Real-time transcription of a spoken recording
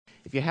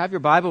If you have your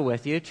Bible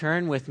with you,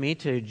 turn with me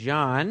to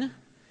John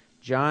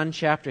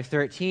chapter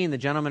 13. The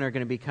gentlemen are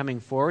going to be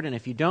coming forward, and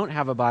if you don't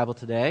have a Bible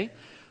today,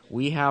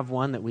 we have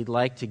one that we'd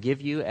like to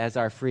give you as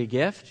our free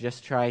gift.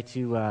 Just try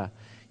to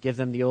give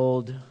them the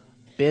old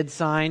bid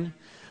sign.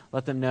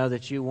 Let them know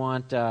that you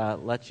want.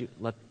 Let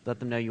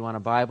them know you want a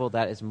Bible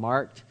that is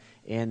marked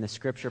in the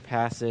scripture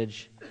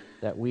passage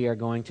that we are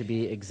going to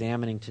be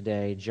examining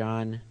today,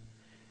 John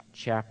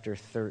chapter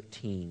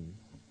 13.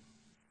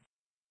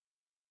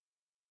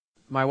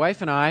 My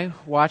wife and I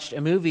watched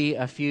a movie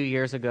a few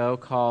years ago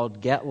called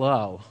Get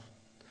Low.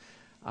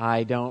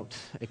 I don't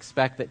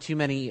expect that too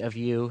many of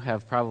you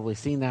have probably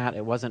seen that.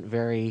 It wasn't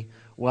very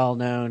well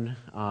known.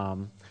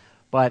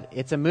 But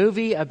it's a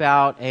movie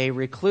about a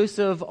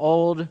reclusive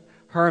old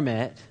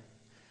hermit.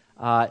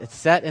 It's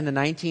set in the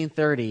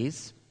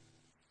 1930s.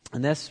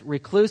 And this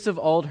reclusive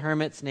old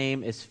hermit's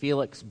name is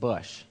Felix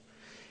Bush.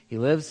 He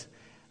lives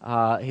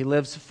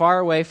far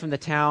away from the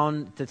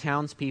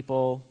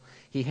townspeople.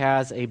 He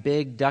has a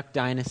big Duck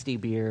Dynasty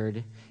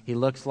beard. He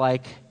looks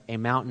like a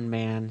mountain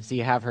man. So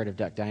you have heard of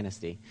Duck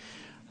Dynasty.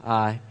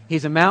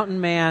 He's a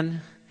mountain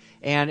man,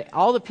 and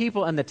all the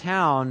people in the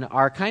town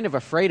are kind of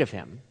afraid of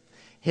him.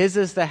 His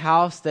is the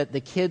house that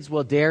the kids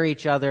will dare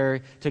each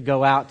other to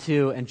go out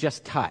to and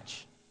just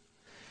touch.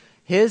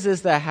 His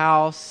is the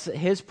house,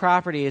 his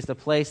property is the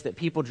place that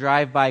people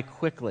drive by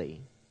quickly.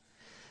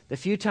 The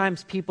few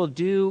times people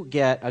do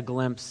get a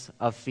glimpse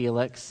of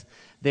Felix,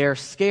 they're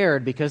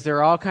scared because there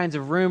are all kinds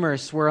of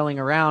rumors swirling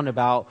around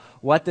about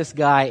what this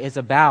guy is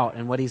about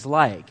and what he's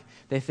like.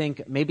 They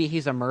think maybe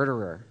he's a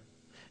murderer.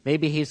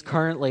 Maybe he's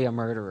currently a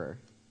murderer.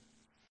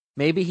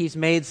 Maybe he's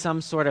made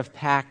some sort of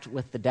pact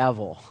with the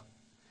devil.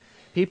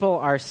 People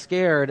are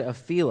scared of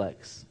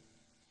Felix.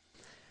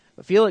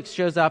 But Felix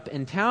shows up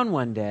in town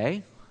one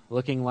day,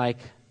 looking like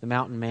the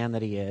mountain man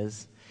that he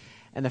is,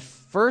 and the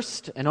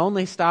first and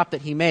only stop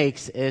that he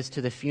makes is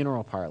to the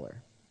funeral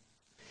parlor.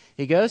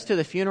 He goes to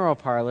the funeral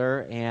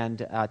parlor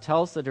and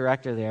tells the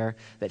director there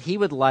that he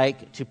would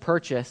like to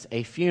purchase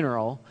a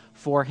funeral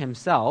for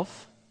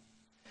himself.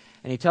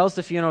 And he tells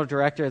the funeral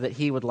director that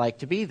he would like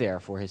to be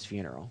there for his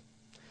funeral.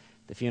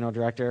 The funeral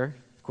director,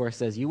 of course,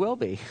 says, "You will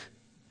be."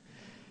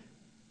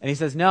 And he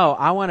says, "No,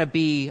 I want to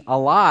be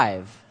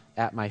alive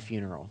at my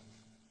funeral.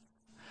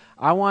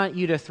 I want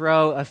you to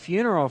throw a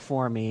funeral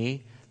for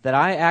me that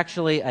I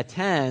actually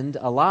attend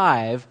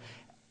alive,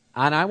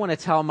 and I want to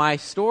tell my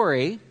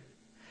story,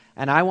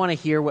 and I want to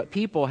hear what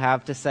people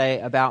have to say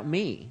about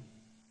me."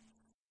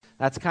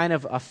 That's kind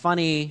of a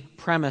funny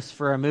premise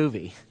for a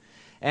movie.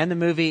 And the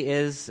movie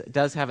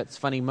does have its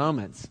funny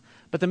moments.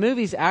 But the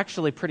movie's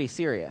actually pretty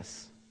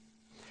serious.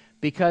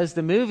 Because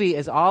the movie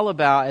is all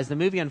about, as the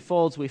movie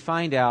unfolds, we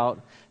find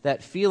out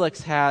that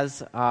Felix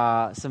has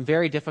some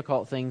very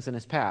difficult things in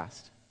his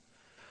past.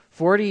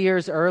 40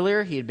 years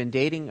earlier, he had been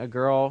dating a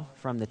girl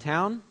from the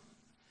town,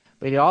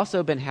 but he'd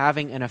also been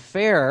having an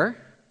affair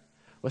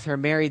with her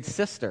married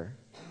sister.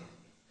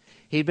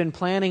 He'd been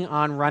planning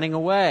on running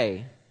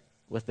away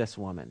with this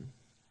woman.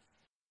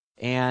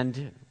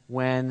 And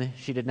when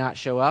she did not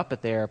show up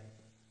at their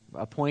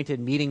appointed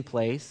meeting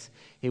place,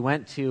 he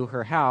went to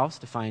her house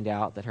to find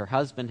out that her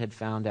husband had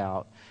found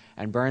out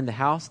and burned the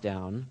house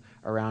down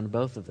around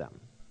both of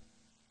them.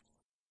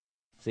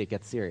 See, it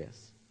gets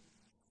serious.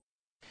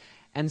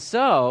 And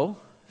so,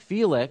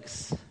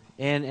 Felix,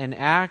 in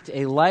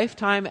a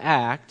lifetime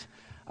act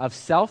of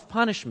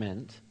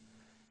self-punishment,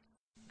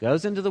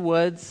 goes into the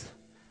woods,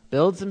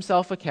 builds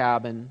himself a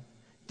cabin,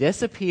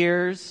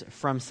 disappears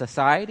from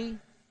society,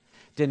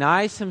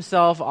 denies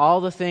himself all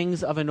the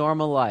things of a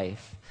normal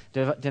life,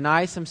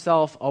 denies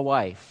himself a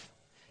wife,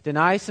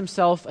 denies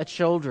himself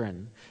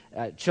children,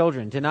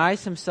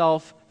 denies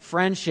himself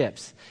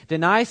friendships,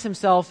 denies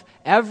himself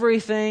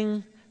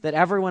everything that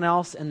everyone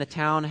else in the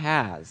town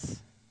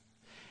has.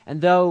 And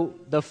though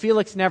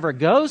Felix never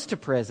goes to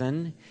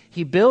prison,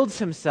 he builds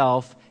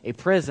himself a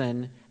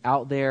prison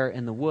out there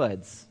in the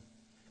woods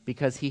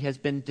because he has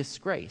been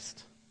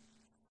disgraced,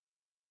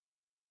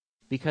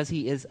 because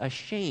he is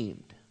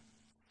ashamed,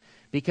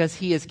 because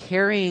he is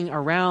carrying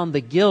around the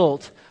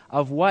guilt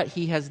of what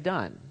he has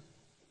done.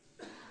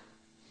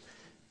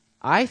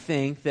 I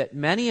think that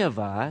many of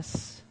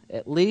us,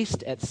 at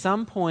least at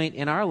some point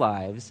in our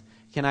lives,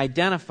 can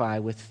identify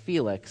with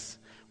Felix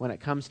when it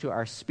comes to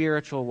our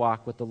spiritual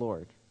walk with the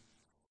Lord.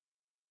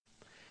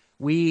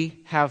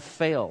 We have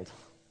failed.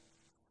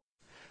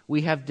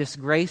 We have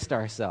disgraced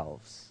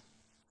ourselves.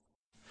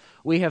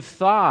 We have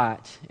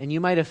thought, and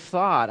you might have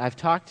thought, I've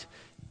talked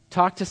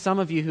to some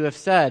of you who have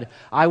said,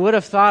 "I would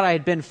have thought I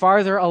had been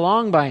farther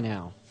along by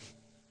now.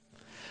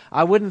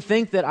 I wouldn't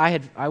think that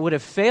I would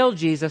have failed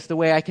Jesus the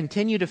way I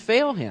continue to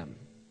fail him.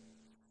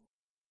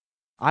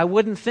 I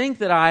wouldn't think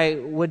that I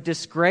would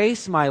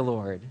disgrace my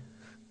Lord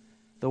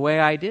the way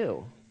I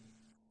do."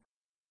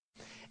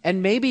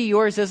 And maybe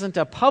yours isn't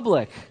a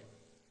public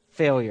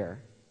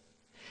failure.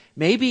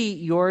 Maybe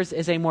yours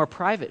is a more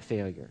private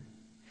failure.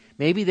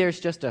 Maybe there's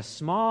just a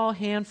small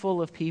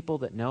handful of people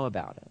that know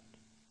about it.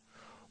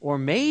 Or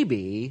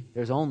maybe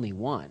there's only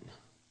one,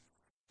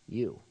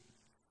 you.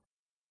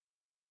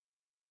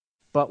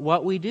 But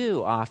what we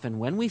do often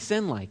when we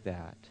sin like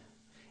that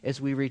is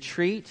we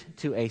retreat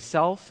to a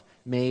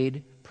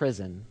self-made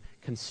prison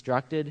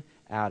constructed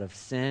out of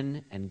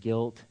sin and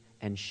guilt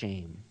and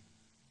shame.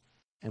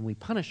 And we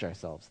punish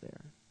ourselves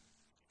there.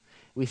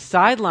 We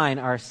sideline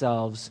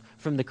ourselves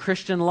from the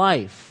Christian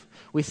life.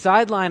 We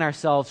sideline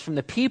ourselves from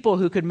the people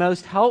who could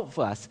most help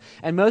us.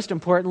 And most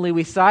importantly,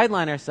 we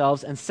sideline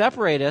ourselves and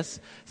separate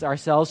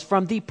ourselves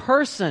from the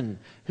person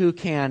who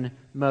can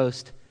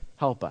most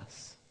help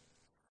us.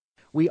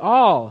 We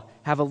all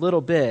have a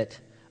little bit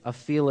of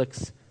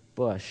Felix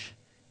Bush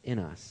in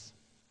us.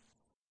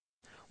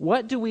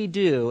 What do we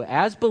do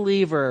as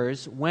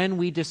believers when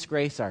we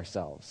disgrace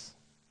ourselves,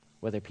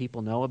 whether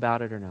people know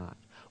about it or not?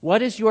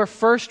 What is your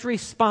first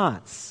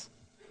response?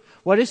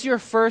 What is your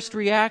first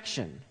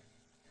reaction?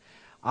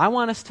 I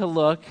want us to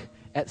look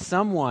at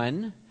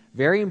someone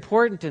very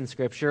important in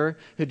Scripture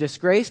who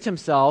disgraced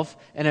himself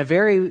in a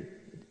very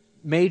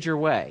major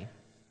way.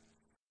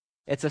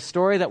 It's a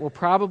story that will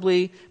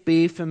probably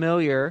be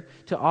familiar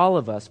to all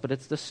of us, but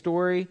it's the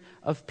story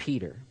of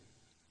Peter.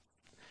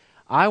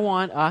 I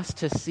want us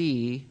to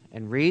see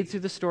and read through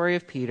the story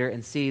of Peter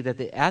and see that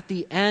at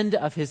the end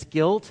of his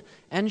guilt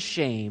and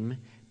shame,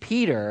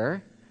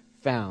 Peter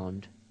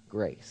found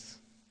grace.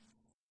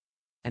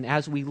 And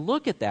as we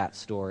look at that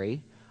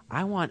story,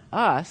 I want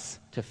us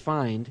to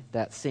find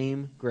that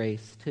same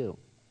grace too.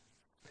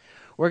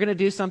 We're going to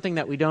do something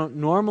that we don't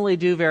normally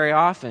do very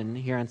often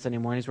here on Sunday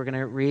mornings. We're going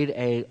to read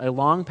a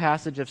long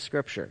passage of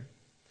Scripture,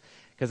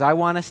 because I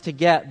want us to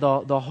get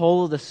the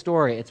whole of the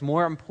story. It's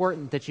more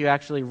important that you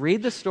actually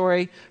read the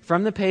story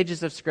from the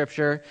pages of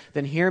Scripture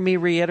than hear me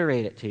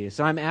reiterate it to you.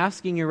 So I'm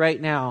asking you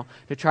right now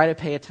to try to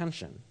pay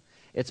attention.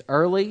 It's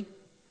early,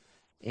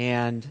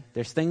 and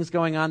there's things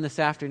going on this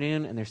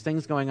afternoon, and there's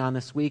things going on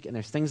this week, and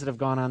there's things that have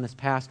gone on this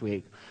past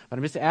week. But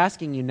I'm just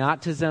asking you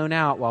not to zone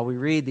out while we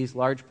read these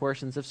large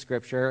portions of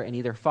Scripture, and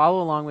either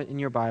follow along in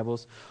your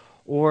Bibles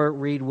or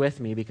read with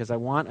me, because I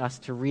want us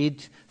to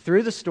read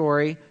through the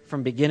story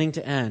from beginning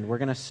to end. We're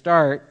going to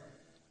start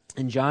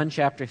in John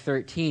chapter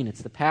 13.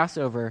 It's the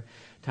Passover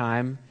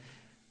time.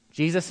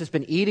 Jesus has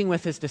been eating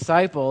with his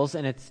disciples,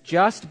 and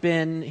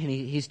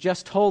he's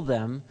just told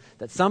them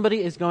that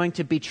somebody is going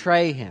to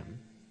betray him.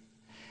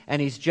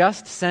 And he's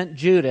just sent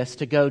Judas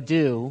to go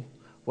do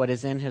what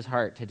is in his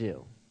heart to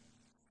do.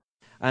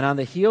 And on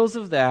the heels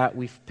of that,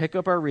 we pick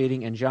up our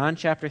reading in John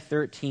chapter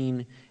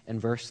 13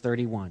 and verse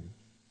 31.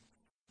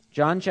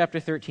 John chapter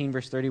 13,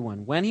 verse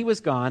 31. When he was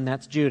gone,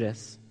 that's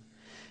Judas,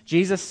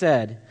 Jesus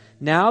said,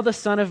 "Now the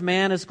Son of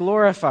Man is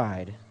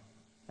glorified,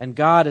 and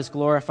God is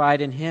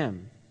glorified in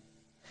him.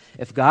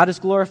 If God is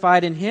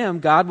glorified in him,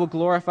 God will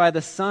glorify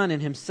the Son in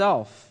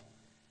himself,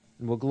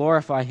 and will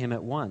glorify him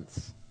at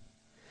once.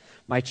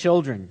 My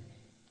children,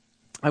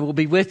 I will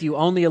be with you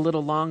only a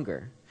little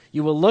longer.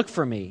 You will look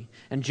for me,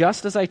 and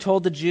just as I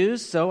told the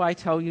Jews, so I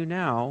tell you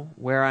now,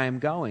 where I am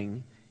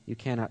going, you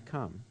cannot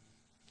come.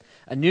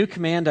 A new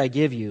command I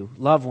give you,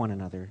 love one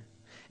another.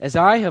 As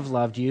I have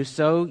loved you,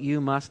 so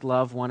you must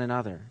love one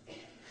another.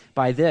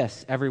 By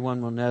this,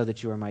 everyone will know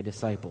that you are my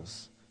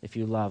disciples, if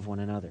you love one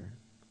another."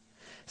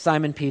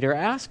 Simon Peter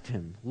asked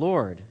him,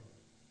 "Lord,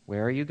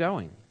 where are you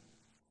going?"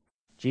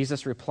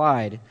 Jesus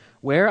replied,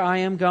 "Where I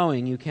am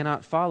going, you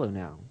cannot follow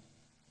now,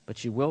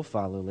 but you will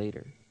follow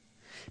later."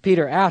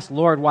 Peter asked,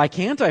 "Lord, why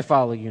can't I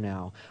follow you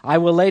now? I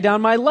will lay down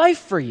my life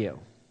for you."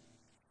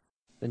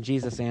 Then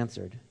Jesus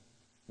answered,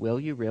 "Will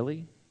you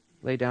really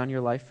lay down your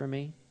life for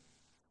me?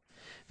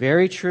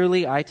 Very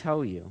truly, I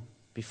tell you,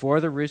 before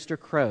the rooster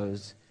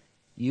crows,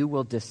 you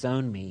will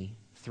disown me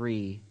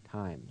 3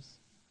 times.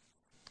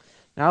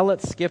 Now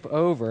let's skip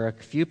over a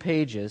few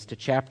pages to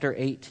chapter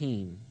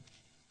 18.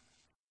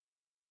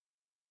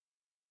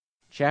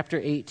 Chapter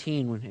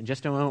 18, in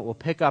just a moment, we'll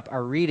pick up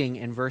our reading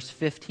in verse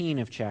 15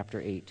 of chapter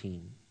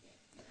 18.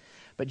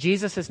 But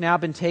Jesus has now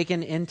been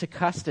taken into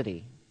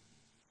custody,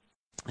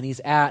 and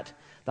he's at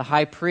the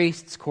high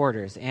priest's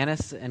quarters,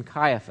 Annas and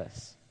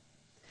Caiaphas.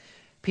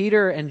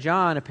 Peter and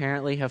John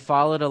apparently have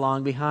followed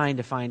along behind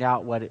to find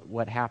out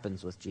what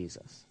happens with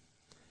Jesus.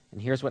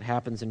 And here's what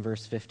happens in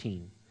verse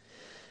 15.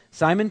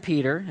 Simon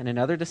Peter and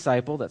another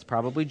disciple, that's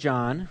probably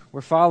John,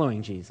 were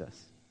following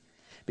Jesus.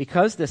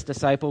 Because this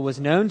disciple was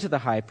known to the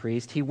high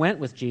priest, he went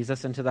with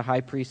Jesus into the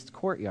high priest's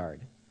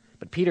courtyard.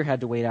 But Peter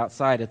had to wait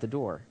outside at the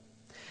door.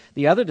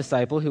 The other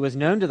disciple, who was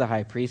known to the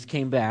high priest,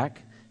 came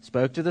back,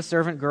 spoke to the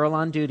servant girl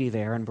on duty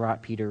there, and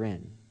brought Peter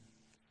in.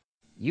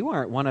 "You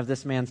aren't one of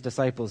this man's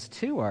disciples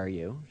too, are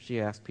you?" she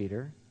asked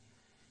Peter.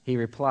 He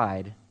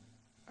replied,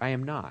 "I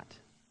am not."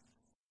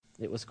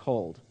 It was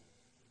cold,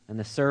 and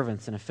the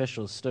servants and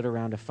officials stood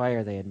around a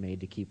fire they had made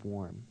to keep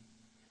warm.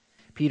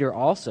 Peter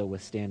also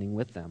was standing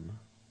with them,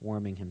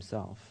 warming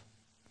himself.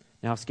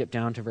 Now skip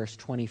down to verse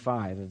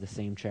 25 of the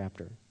same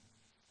chapter.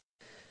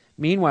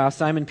 Meanwhile,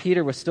 Simon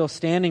Peter was still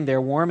standing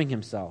there warming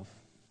himself.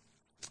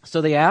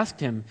 So they asked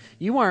him,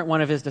 "You aren't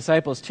one of his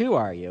disciples too,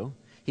 are you?"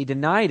 He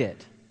denied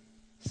it,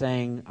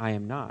 saying, "I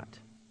am not."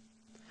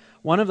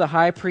 One of the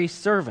high priest's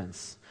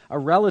servants, a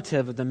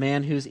relative of the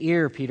man whose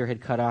ear Peter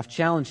had cut off,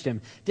 challenged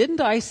him,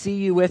 "Didn't I see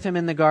you with him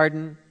in the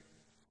garden?"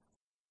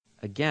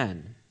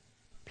 Again,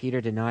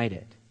 Peter denied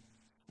it,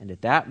 and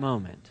at that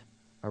moment,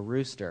 a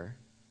rooster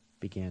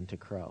began to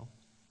crow.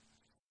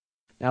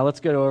 Now let's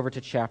go over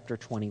to chapter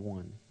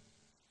 21.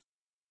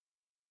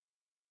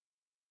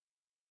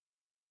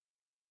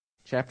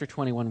 Chapter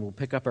 21, we'll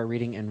pick up our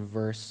reading in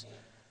verse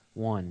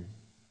 1.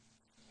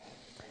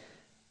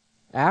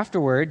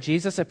 Afterward,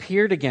 Jesus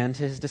appeared again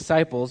to his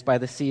disciples by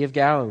the Sea of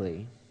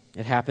Galilee.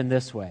 It happened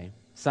this way.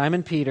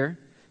 Simon Peter,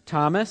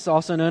 Thomas,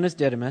 also known as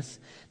Didymus,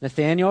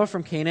 Nathanael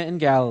from Cana in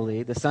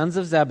Galilee, the sons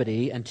of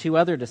Zebedee, and 2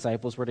 other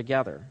disciples were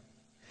together.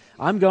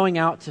 "I'm going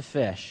out to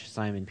fish,"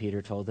 Simon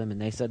Peter told them,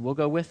 and they said, "We'll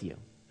go with you."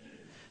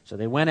 So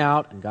they went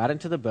out and got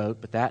into the boat,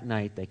 but that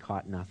night they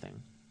caught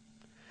nothing.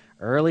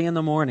 Early in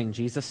the morning,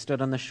 Jesus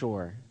stood on the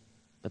shore,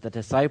 but the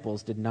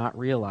disciples did not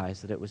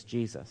realize that it was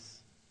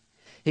Jesus.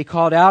 He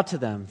called out to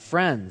them,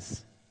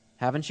 "Friends,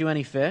 haven't you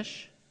any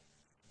fish?"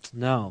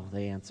 "No,"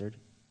 they answered.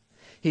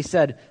 He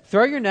said,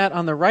 "Throw your net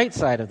on the right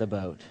side of the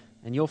boat,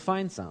 and you'll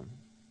find some."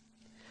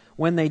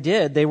 When they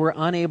did, they were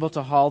unable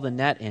to haul the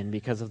net in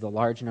because of the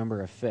large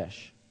number of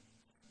fish.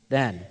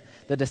 Then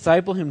the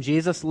disciple whom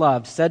Jesus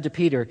loved said to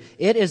Peter,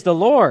 "It is the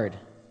Lord."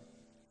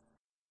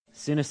 As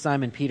soon as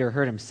Simon Peter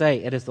heard him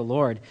say, "It is the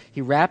Lord," he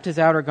wrapped his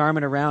outer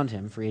garment around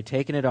him, for he had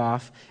taken it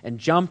off, and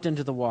jumped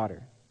into the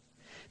water.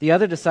 The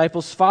other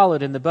disciples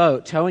followed in the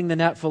boat, towing the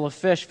net full of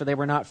fish, for they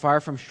were not far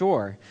from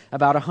shore,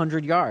 about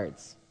 100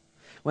 yards.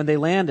 When they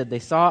landed, they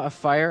saw a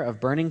fire of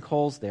burning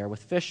coals there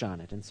with fish on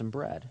it and some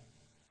bread.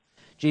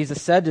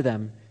 Jesus said to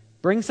them,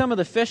 "Bring some of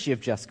the fish you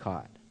have just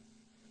caught."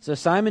 So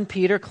Simon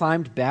Peter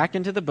climbed back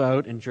into the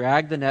boat and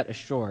dragged the net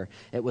ashore.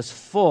 It was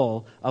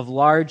full of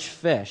large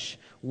fish,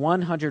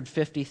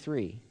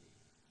 153.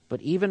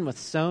 But even with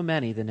so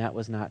many, the net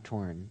was not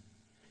torn.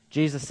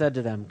 Jesus said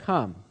to them,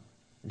 "Come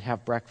and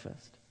have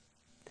breakfast."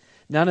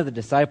 None of the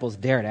disciples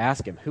dared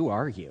ask him, "Who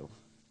are you?"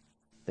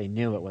 They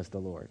knew it was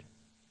the Lord.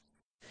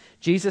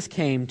 Jesus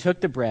came, took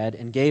the bread,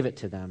 and gave it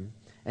to them,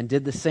 and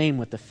did the same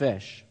with the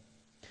fish.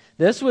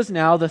 This was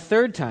now the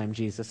 3rd time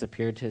Jesus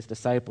appeared to his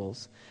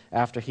disciples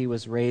after he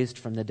was raised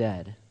from the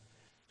dead.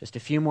 Just a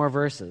few more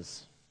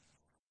verses.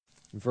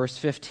 In verse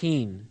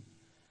 15,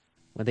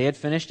 when they had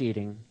finished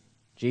eating,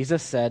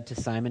 Jesus said to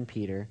Simon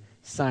Peter,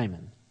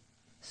 "Simon,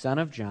 son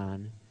of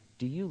John,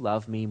 do you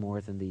love me more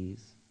than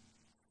these?"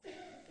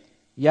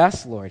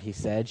 "Yes, Lord," he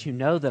said, "you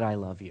know that I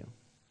love you."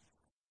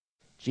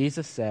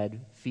 Jesus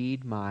said,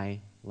 "Feed my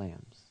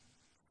lambs."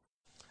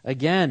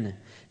 Again,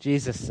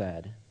 Jesus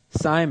said,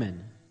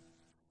 "Simon,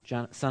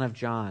 son of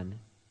John,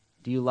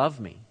 do you love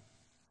me?"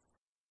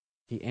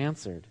 He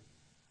answered,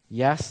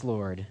 "Yes,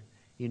 Lord,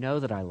 you know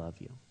that I love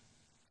you."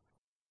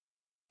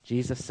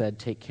 Jesus said,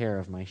 "Take care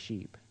of my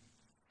sheep."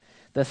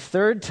 The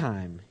 3rd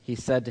time he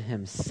said to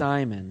him,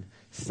 "Simon,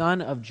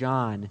 son of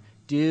John,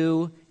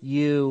 do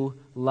you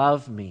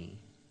love me?"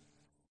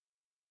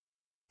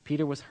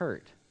 Peter was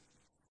hurt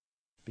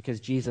because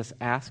Jesus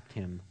asked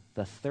him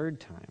the 3rd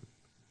time,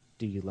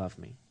 "Do you love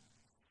me?"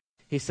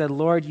 He said,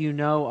 "Lord, you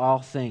know all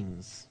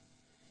things.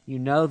 You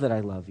know that I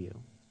love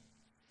you."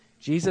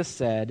 Jesus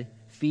said,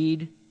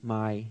 "Feed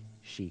my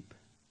sheep.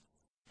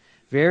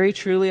 Very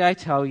truly I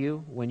tell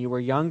you, when you were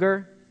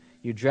younger,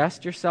 you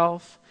dressed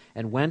yourself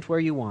and went where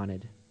you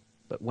wanted.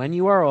 But when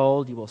you are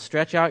old, you will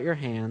stretch out your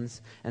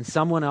hands, and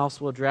someone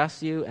else will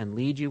dress you and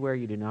lead you where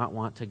you do not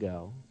want to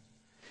go."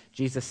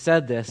 Jesus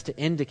said this to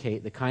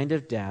indicate the kind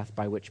of death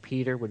by which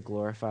Peter would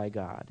glorify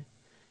God.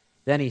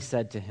 Then he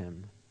said to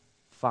him,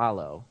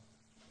 "Follow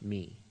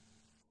me."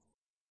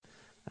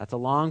 That's a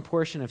long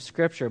portion of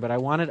Scripture, but I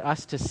wanted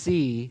us to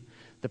see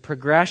the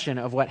progression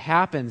of what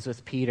happens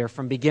with Peter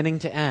from beginning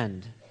to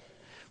end.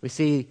 We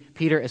see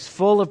Peter is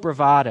full of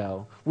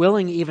bravado,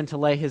 willing even to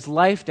lay his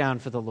life down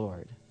for the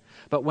Lord.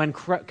 But when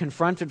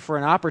confronted for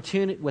an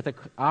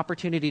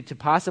opportunity to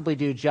possibly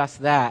do just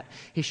that,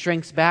 he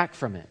shrinks back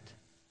from it.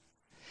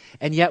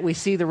 And yet we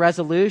see the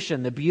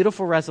resolution, the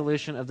beautiful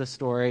resolution of the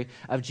story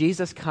of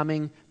Jesus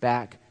coming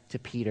back to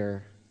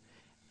Peter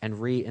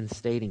and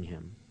reinstating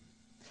him.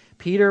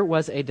 Peter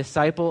was a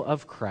disciple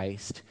of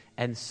Christ,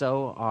 and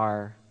so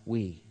are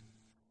we.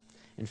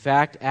 In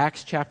fact,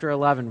 Acts chapter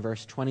 11,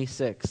 verse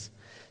 26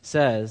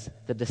 says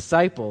the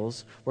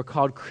disciples were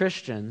called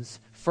Christians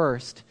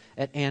first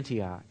at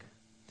Antioch.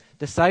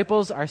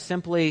 Disciples are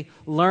simply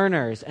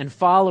learners and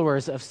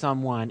followers of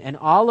someone, and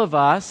all of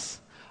us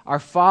are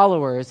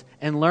followers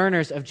and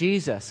learners of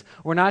Jesus.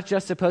 We're not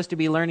just supposed to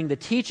be learning the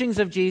teachings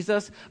of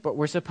Jesus, but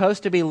we're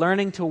supposed to be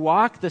learning to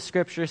walk, the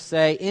Scriptures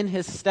say, in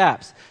his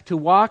steps, to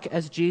walk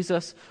as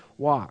Jesus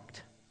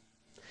walked.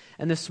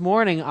 And this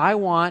morning, I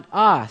want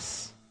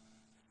us,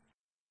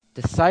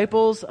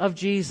 disciples of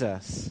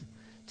Jesus,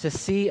 to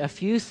see a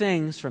few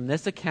things from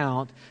this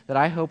account that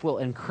I hope will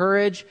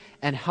encourage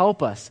and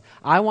help us.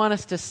 I want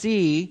us to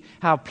see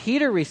how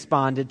Peter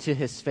responded to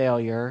his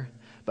failure,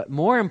 but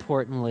more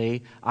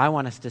importantly, I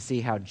want us to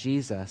see how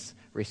Jesus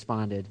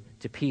responded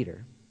to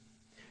Peter.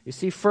 You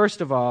see,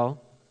 first of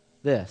all,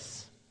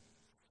 this.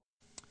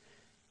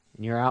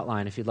 in your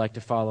outline if you'd like to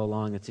follow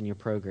along. That's in your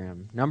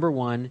program. Number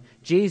one,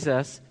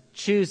 Jesus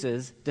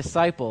chooses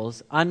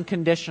disciples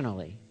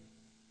unconditionally.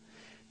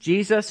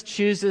 Jesus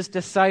chooses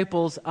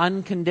disciples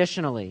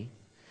unconditionally.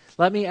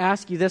 Let me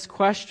ask you this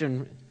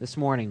question this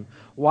morning.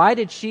 Why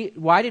did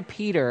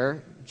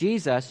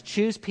Jesus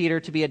choose Peter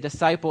to be a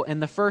disciple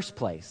in the first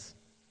place?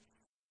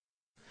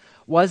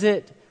 Was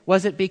it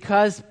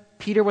because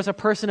Peter was a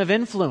person of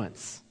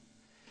influence?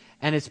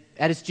 And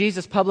as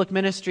Jesus' public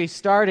ministry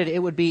started,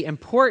 it would be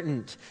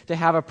important to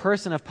have a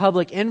person of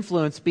public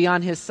influence be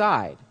on his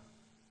side.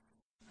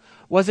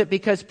 Was it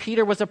because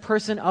Peter was a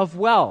person of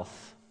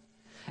wealth,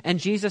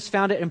 and Jesus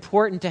found it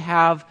important to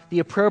have the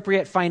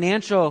appropriate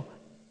financial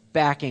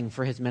backing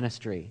for his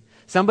ministry?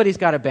 Somebody's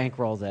got to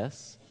bankroll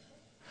this.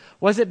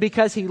 Was it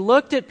because he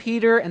looked at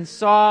Peter and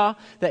saw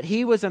that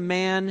he was a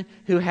man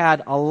who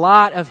had a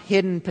lot of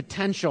hidden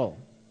potential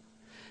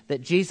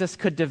that Jesus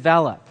could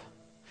develop?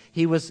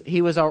 He was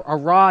a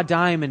raw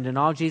diamond, and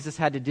all Jesus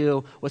had to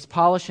do was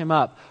polish him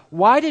up.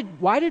 Why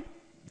did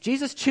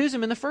Jesus choose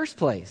him in the first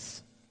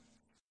place?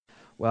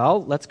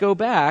 Well, let's go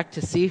back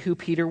to see who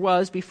Peter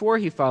was before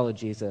he followed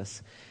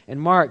Jesus. In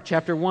Mark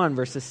chapter 1,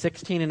 verses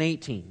 16 and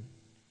 18.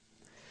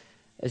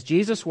 As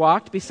Jesus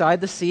walked beside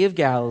the Sea of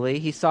Galilee,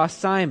 he saw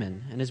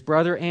Simon and his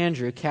brother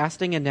Andrew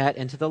casting a net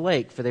into the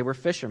lake, for they were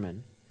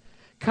fishermen.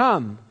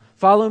 "Come,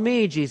 follow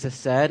me," Jesus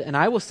said, "and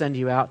I will send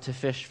you out to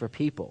fish for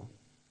people."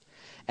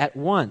 At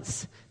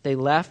once they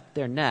left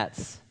their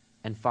nets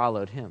and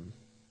followed him.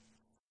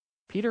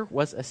 Peter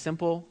was a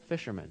simple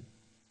fisherman.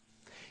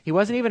 He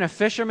wasn't even a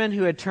fisherman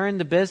who had turned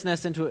the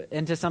business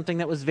into something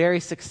that was very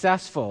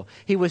successful.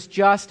 He was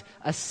just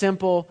a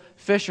simple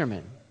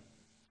fisherman.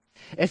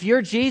 If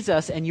you're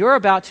Jesus and you're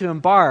about to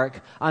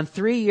embark on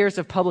 3 years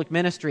of public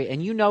ministry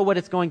and you know what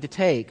it's going to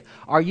take,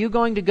 are you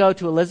going to go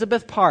to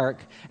Elizabeth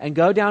Park and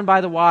go down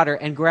by the water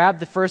and grab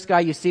the first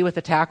guy you see with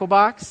a tackle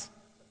box?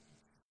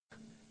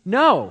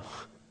 No.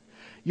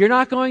 You're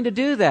not going to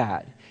do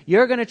that.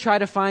 You're going to try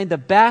to find the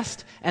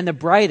best and the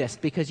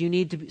brightest because you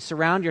need to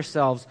surround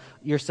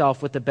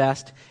yourself with the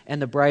best and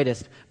the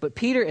brightest. But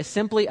Peter is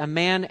simply a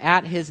man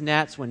at his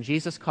nets when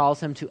Jesus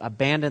calls him to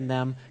abandon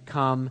them,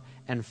 come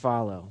and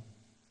follow.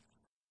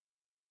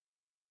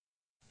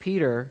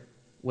 Peter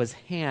was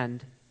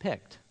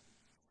hand-picked.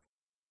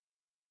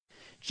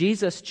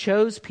 Jesus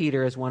chose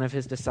Peter as one of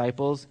his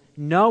disciples,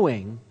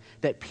 knowing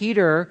that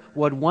Peter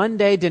would one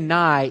day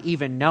deny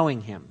even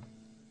knowing him.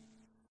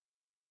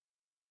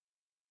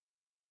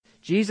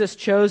 Jesus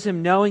chose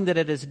him knowing that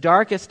at his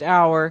darkest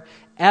hour,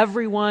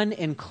 everyone,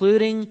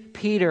 including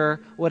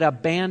Peter, would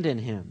abandon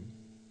him.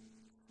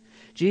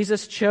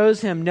 Jesus chose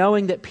him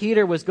knowing that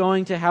Peter was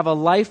going to have a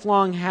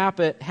lifelong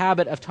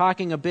habit of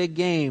talking a big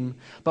game,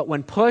 but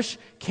when push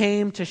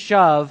came to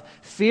shove,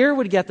 fear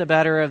would get the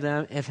better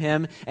of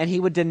him, and he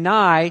would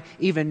deny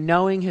even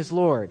knowing his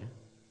Lord.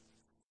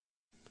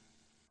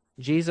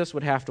 Jesus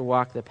would have to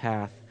walk the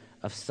path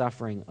of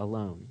suffering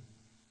alone.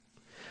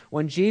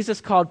 When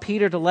Jesus called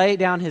Peter to lay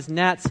down his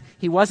nets,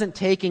 he wasn't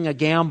taking a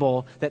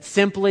gamble that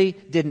simply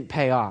didn't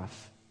pay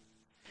off.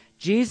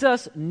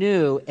 Jesus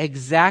knew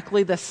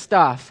exactly the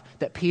stuff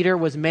that Peter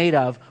was made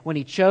of when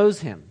he chose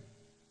him.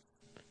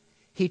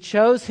 He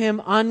chose him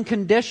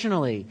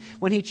unconditionally.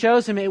 When he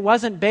chose him, it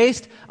wasn't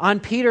based on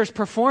Peter's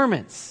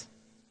performance.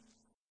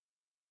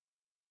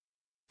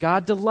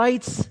 God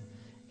delights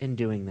in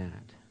doing that.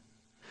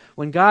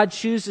 When God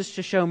chooses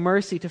to show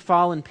mercy to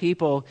fallen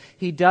people,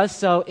 he does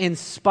so in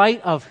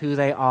spite of who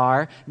they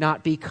are,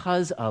 not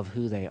because of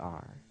who they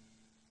are.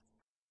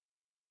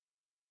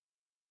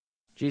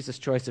 Jesus'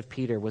 choice of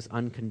Peter was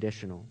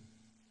unconditional.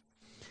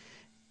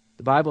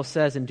 The Bible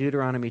says in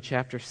Deuteronomy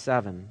chapter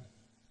 7,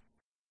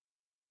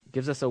 it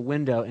gives us a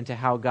window into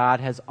how God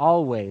has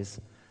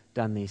always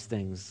done these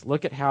things.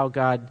 Look at how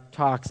God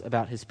talks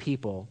about his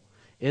people,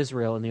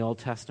 Israel, in the Old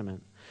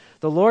Testament.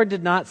 "The Lord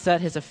did not set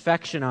his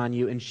affection on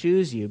you and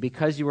choose you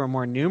because you were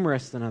more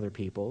numerous than other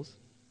peoples,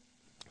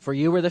 for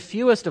you were the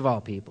fewest of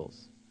all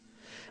peoples.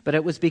 But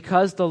it was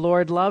because the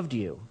Lord loved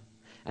you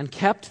and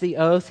kept the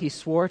oath he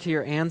swore to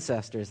your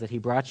ancestors that he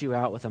brought you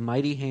out with a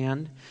mighty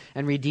hand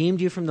and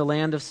redeemed you from the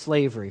land of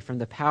slavery, from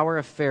the power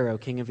of Pharaoh,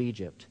 king of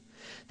Egypt.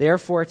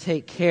 Therefore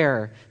take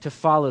care to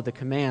follow the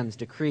commands,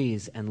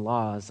 decrees, and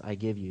laws I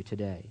give you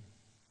today."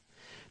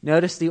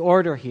 Notice the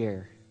order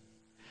here.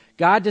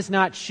 God does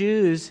not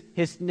choose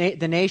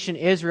the nation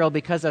Israel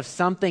because of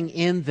something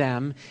in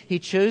them. He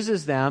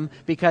chooses them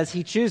because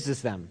he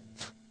chooses them.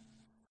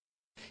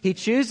 He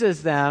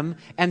chooses them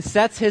and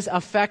sets his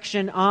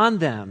affection on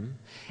them.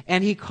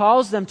 And he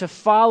calls them to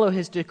follow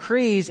his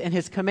decrees and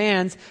his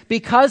commands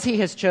because he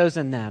has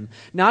chosen them,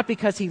 not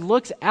because he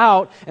looks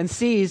out and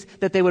sees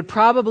that they would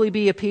probably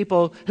be a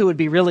people who would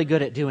be really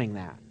good at doing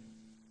that.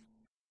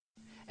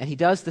 And he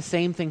does the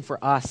same thing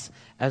for us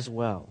as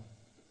well.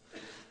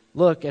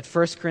 Look at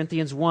 1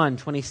 Corinthians 1,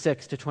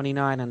 26 to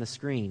 29 on the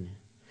screen.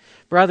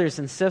 "Brothers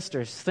and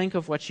sisters, think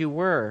of what you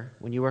were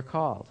when you were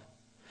called.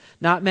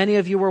 Not many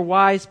of you were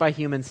wise by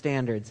human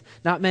standards.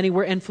 Not many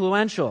were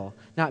influential.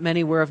 Not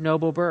many were of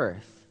noble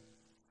birth.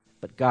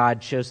 But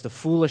God chose the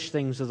foolish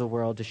things of the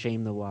world to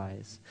shame the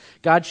wise.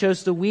 God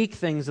chose the weak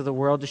things of the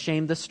world to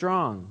shame the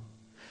strong.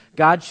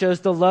 God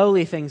chose the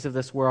lowly things of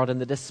this world and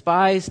the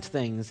despised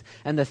things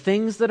and the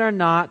things that are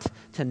not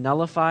to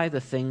nullify the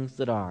things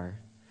that are,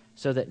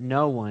 so that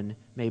no one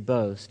may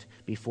boast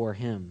before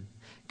him.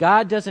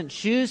 God doesn't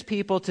choose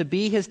people to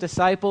be his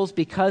disciples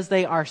because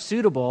they are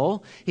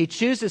suitable. He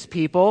chooses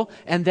people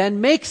and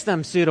then makes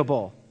them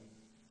suitable.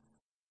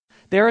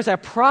 There is a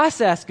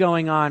process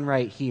going on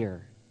right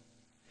here.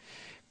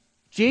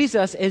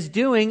 Jesus is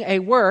doing a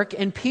work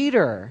in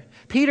Peter.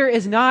 Peter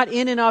is not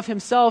in and of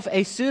himself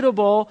a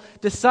suitable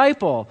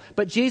disciple,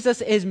 but Jesus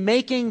is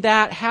making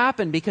that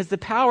happen because the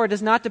power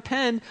does not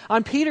depend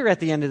on Peter at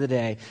the end of the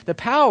day. The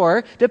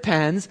power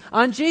depends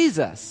on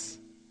Jesus.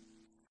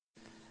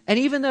 And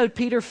even though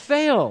Peter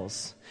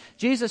fails,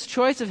 Jesus'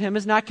 choice of him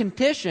is not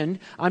conditioned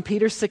on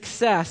Peter's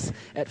success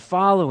at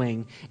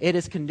following. It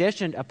is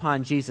conditioned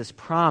upon Jesus'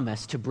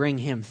 promise to bring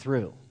him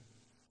through.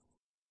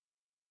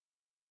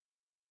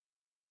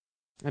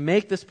 I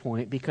make this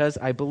point because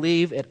I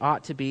believe it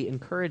ought to be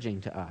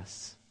encouraging to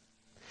us.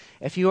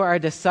 If you are a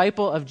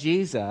disciple of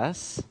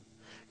Jesus,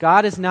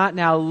 God is not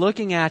now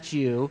looking at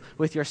you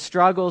with your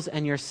struggles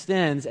and your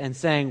sins and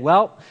saying,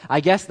 well, I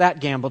guess that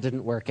gamble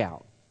didn't work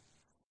out.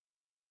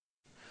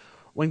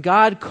 When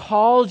God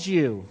called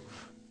you,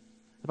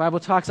 the Bible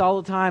talks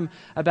all the time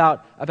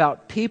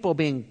about people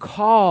being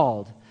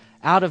called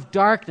out of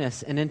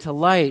darkness and into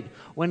light.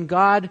 When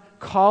God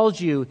called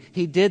you,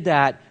 he did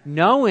that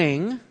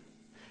knowing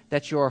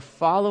that your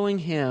following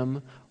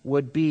him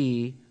would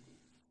be,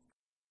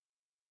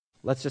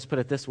 let's just put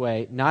it this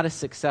way, not as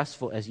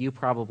successful as you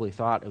probably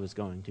thought it was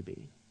going to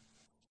be.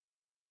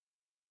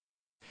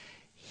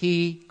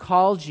 He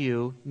called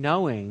you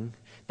knowing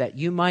that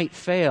you might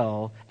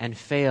fail and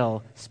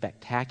fail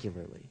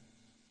spectacularly.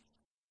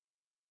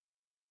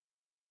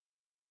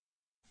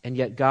 And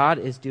yet God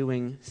is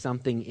doing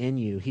something in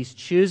you. He's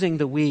choosing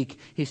the weak.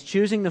 He's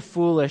choosing the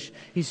foolish.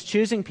 He's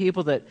choosing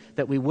people that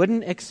we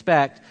wouldn't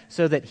expect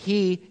so that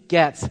he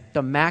gets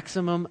the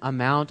maximum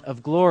amount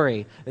of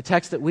glory. The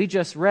text that we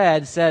just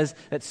read says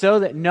that so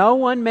that no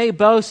one may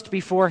boast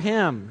before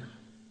him.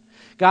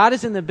 God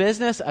is in the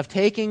business of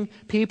taking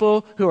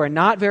people who are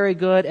not very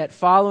good at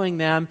following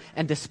them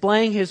and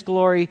displaying his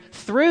glory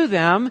through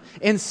them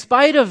in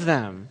spite of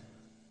them.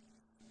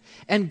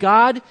 And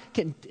God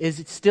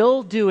is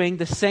still doing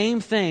the same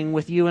thing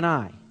with you and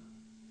I.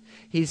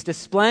 He's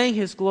displaying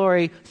his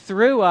glory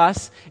through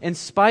us in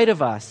spite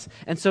of us.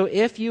 And so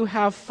if you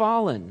have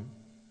fallen,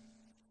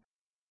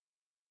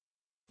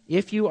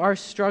 if you are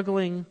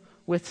struggling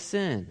with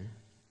sin,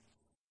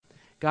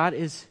 God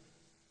has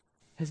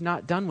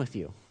not done with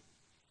you.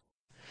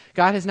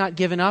 God has not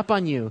given up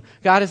on you.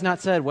 God has not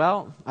said,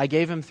 well, I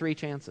gave him 3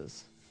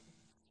 chances.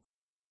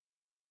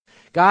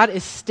 God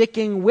is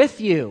sticking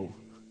with you.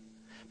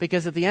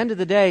 Because at the end of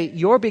the day,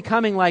 your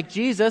becoming like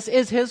Jesus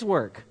is his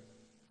work.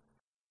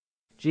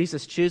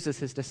 Jesus chooses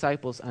his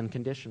disciples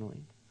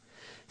unconditionally.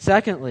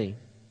 Secondly,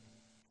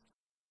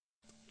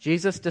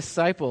 Jesus'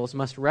 disciples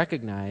must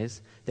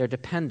recognize their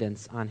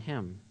dependence on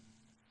him.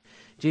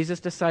 Jesus'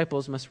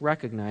 disciples must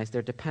recognize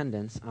their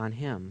dependence on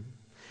him.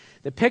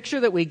 The picture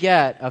that we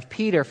get of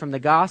Peter from the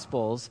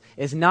Gospels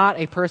is not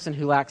a person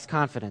who lacks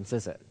confidence,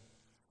 is it?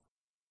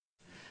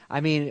 I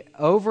mean,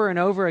 over and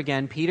over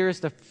again, Peter is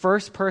the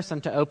first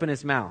person to open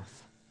his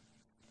mouth.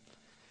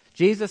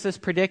 Jesus is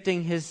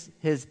predicting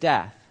his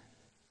death.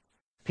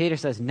 Peter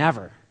says,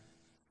 never.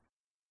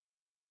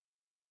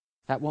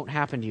 That won't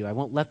happen to you. I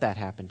won't let that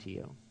happen to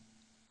you.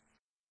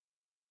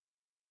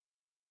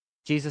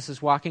 Jesus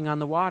is walking on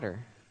the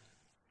water.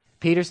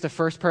 Peter's the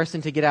first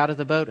person to get out of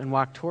the boat and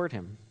walk toward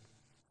him.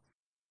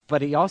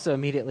 But he also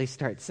immediately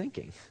starts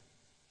sinking.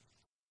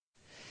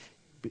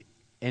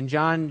 In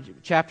John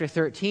chapter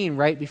 13,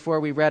 right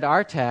before we read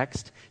our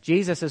text,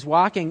 Jesus is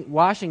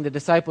washing the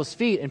disciples'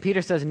 feet, and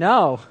Peter says,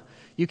 no,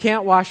 you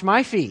can't wash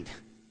my feet.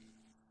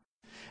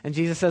 And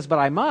Jesus says, but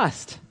I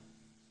must.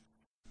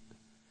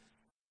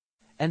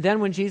 And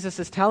then when Jesus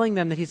is telling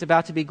them that he's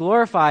about to be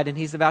glorified and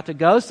he's about to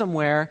go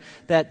somewhere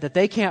that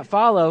they can't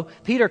follow,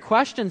 Peter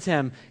questions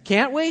him,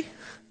 can't we?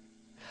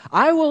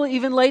 I will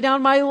even lay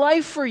down my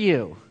life for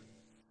you.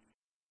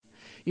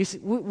 You see,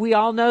 we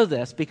all know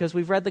this because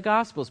we've read the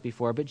Gospels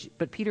before,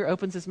 but Peter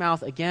opens his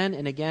mouth again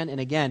and again and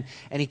again,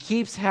 and he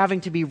keeps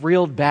having to be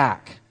reeled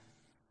back.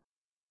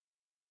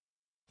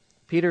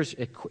 Peter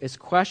is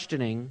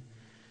questioning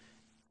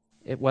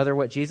whether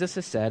what Jesus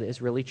has said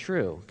is really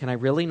true. Can I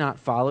really not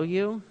follow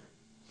you?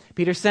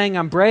 Peter's saying,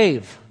 I'm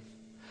brave.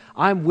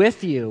 I'm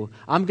with you.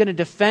 I'm going to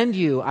defend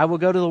you. I will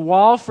go to the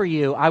wall for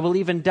you. I will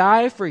even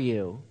die for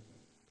you.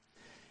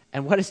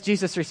 And what is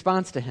Jesus'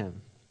 response to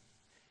him?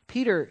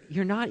 Peter,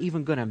 you're not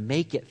even going to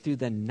make it through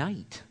the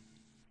night.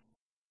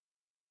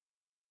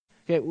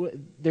 Okay,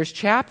 there's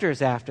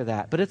chapters after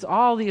that, but it's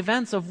all the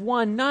events of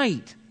one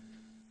night.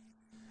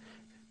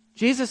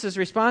 Jesus'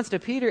 response to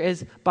Peter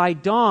is, by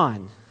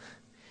dawn,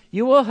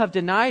 you will have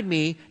denied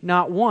me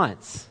not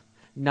once,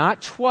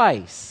 not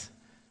twice,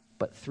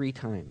 but 3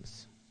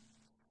 times.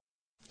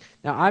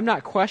 Now, I'm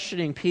not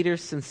questioning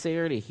Peter's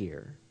sincerity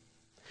here,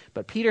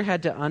 but Peter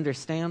had to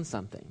understand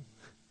something.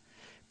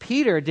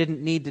 Peter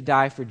didn't need to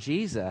die for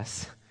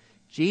Jesus.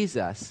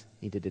 Jesus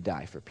needed to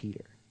die for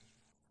Peter.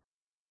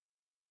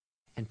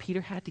 And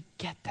Peter had to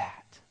get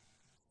that.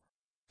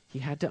 He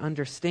had to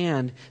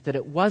understand that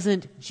it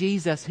wasn't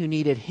Jesus who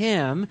needed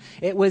him,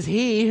 it was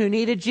he who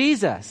needed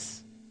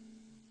Jesus.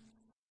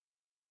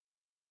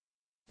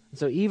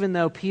 So even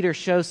though Peter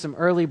shows some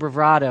early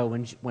bravado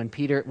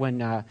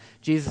when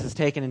Jesus is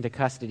taken into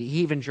custody, he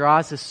even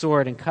draws his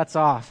sword and cuts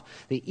off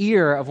the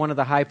ear of one of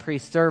the high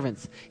priest's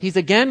servants. He's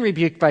again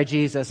rebuked by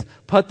Jesus.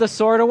 Put the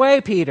sword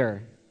away,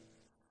 Peter.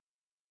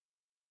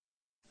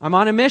 I'm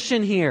on a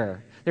mission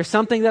here. There's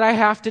something that I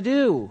have to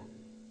do.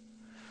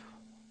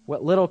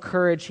 What little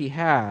courage he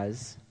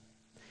has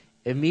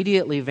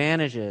immediately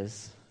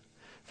vanishes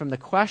from the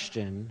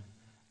question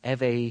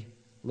of a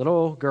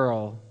little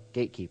girl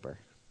gatekeeper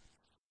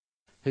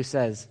who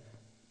says,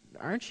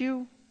 aren't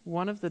you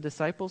one of the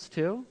disciples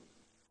too?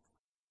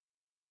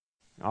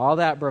 All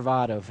that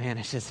bravado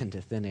vanishes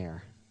into thin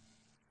air.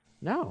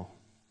 No,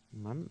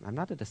 I'm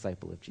not a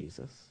disciple of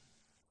Jesus.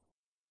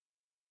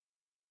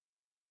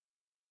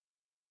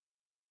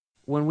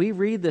 When we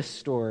read this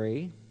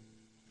story,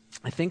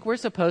 I think we're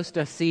supposed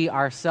to see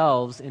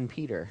ourselves in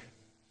Peter.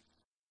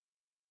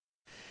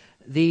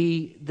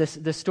 The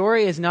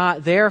story is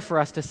not there for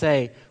us to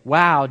say,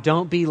 wow,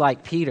 don't be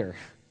like Peter.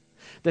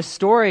 The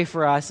story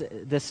for us,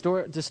 the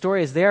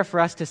story is there for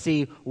us to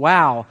see,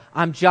 wow,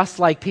 I'm just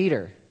like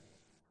Peter.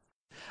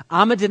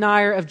 I'm a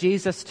denier of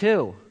Jesus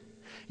too.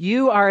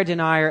 You are a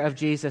denier of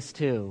Jesus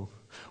too.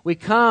 We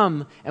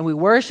come and we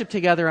worship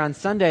together on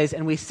Sundays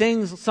and we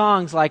sing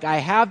songs like, I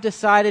have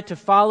decided to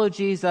follow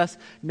Jesus,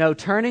 no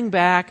turning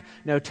back,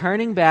 no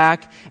turning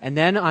back. And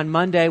then on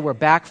Monday, we're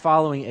back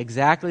following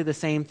exactly the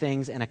same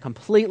things in a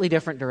completely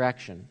different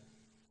direction.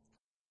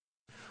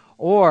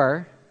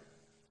 Or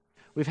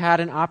we've had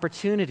an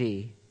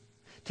opportunity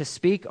to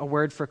speak a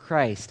word for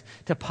Christ,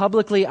 to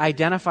publicly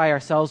identify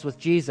ourselves with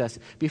Jesus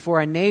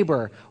before a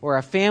neighbor or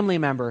a family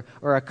member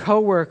or a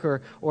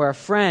coworker or a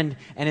friend,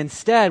 and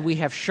instead we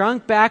have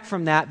shrunk back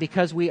from that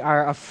because we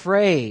are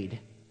afraid.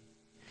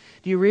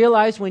 Do you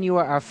realize when you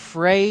are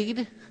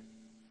afraid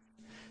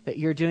that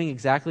you're doing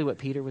exactly what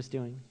Peter was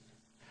doing?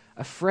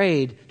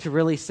 Afraid to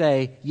really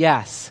say,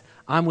 yes,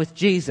 I'm with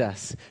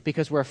Jesus,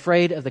 because we're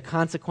afraid of the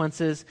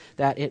consequences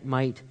that it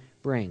might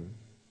bring.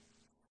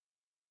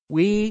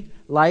 We,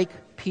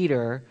 like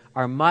Peter,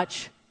 are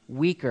much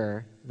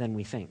weaker than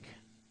we think.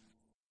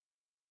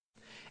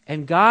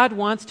 And God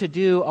wants to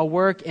do a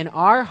work in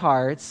our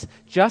hearts,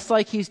 just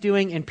like He's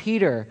doing in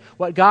Peter.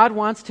 What God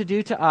wants to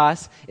do to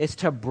us is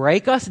to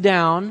break us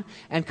down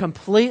and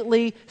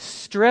completely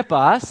strip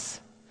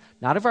us,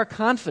 not of our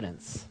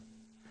confidence,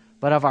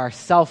 but of our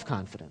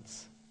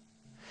self-confidence.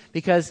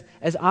 Because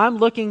as I'm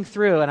looking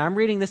through and I'm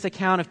reading this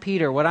account of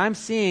Peter, what I'm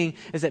seeing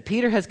is that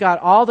Peter has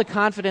got all the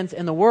confidence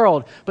in the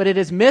world, but it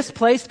is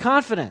misplaced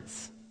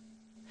confidence.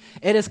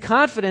 It is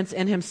confidence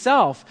in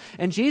himself.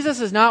 And Jesus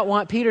does not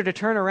want Peter to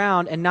turn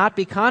around and not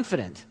be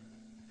confident.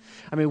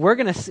 I mean, we're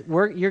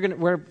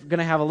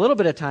gonna have a little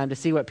bit of time to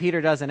see what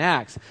Peter does in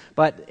Acts,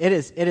 but it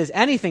is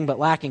anything but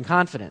lacking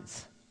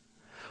confidence.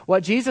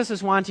 What Jesus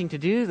is wanting to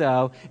do,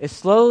 though, is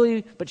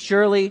slowly but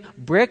surely,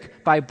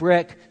 brick by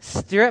brick,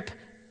 strip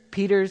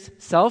Peter's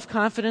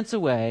self-confidence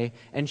away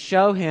and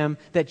show him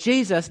that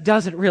Jesus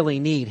doesn't really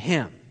need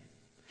him.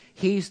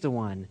 He's the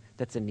one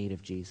that's in need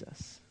of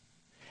Jesus.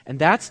 And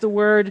that's the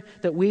word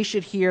that we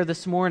should hear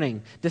this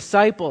morning.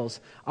 Disciples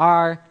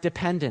are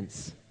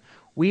dependents.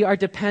 We are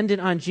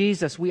dependent on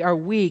Jesus. We are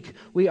weak.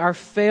 We are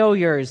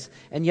failures.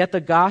 And yet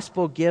the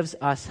gospel gives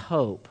us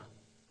hope.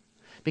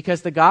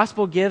 Because the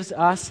gospel gives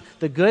us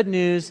the good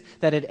news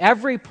that at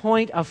every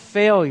point of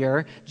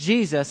failure,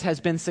 Jesus has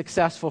been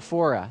successful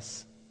for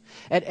us.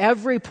 At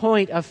every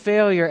point of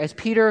failure, as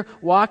Peter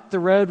walked the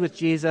road with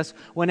Jesus,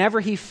 whenever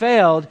he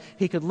failed,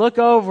 he could look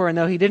over, and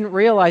though he didn't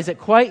realize it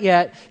quite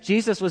yet,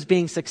 Jesus was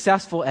being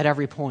successful at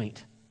every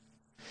point.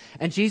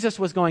 And Jesus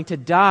was going to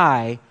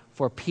die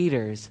for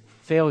Peter's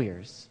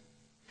failures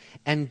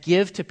and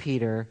give to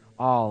Peter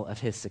all of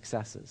his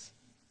successes.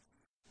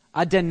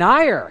 A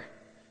denier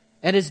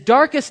at his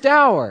darkest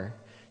hour,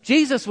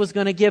 Jesus was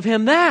going to give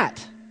him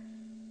that.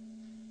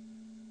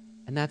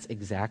 And that's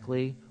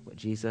exactly what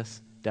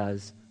Jesus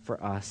does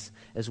for us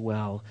as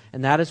well.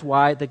 And that is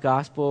why the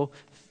gospel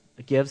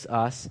gives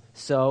us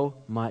so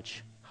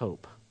much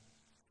hope.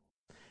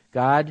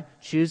 God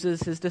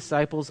chooses his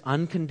disciples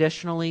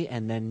unconditionally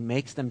and then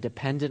makes them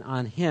dependent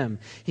on him.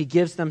 He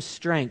gives them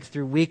strength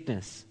through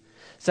weakness.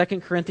 2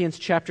 Corinthians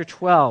chapter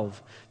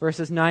 12,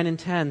 verses 9 and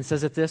 10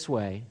 says it this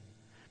way,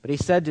 "But he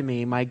said to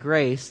me, my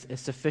grace is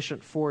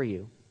sufficient for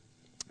you.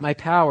 My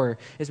power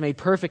is made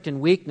perfect in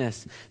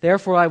weakness.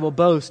 Therefore I will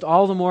boast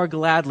all the more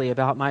gladly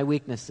about my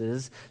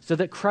weaknesses, so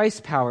that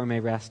Christ's power may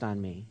rest on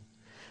me.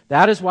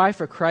 That is why,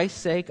 for Christ's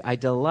sake, I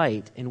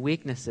delight in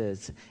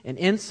weaknesses, in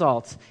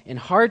insults, in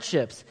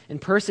hardships, in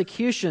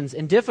persecutions,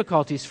 in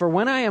difficulties. For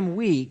when I am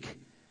weak,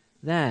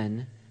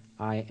 then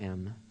I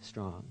am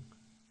strong."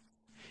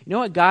 You You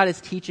know what God is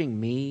teaching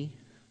me,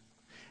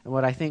 and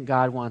what I think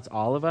God wants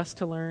all of us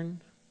to learn?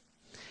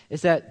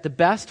 Is that the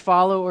best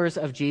followers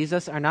of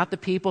Jesus are not the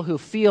people who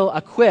feel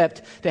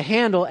equipped to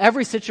handle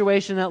every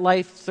situation that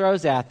life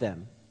throws at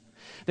them.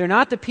 They're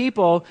not the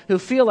people who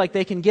feel like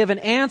they can give an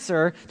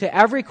answer to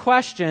every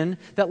question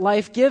that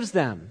life gives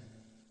them.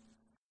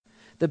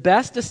 The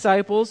best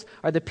disciples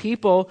are the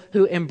people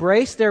who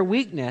embrace their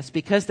weakness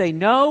because they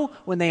know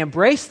when they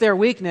embrace their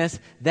weakness,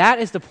 that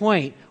is the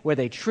point where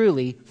they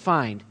truly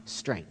find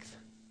strength.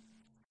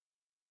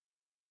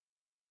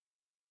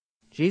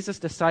 Jesus'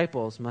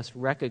 disciples must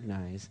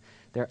recognize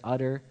their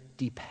utter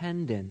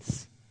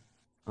dependence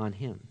on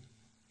Him.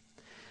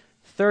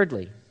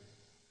 Thirdly,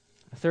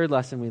 a third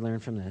lesson we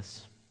learn from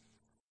this.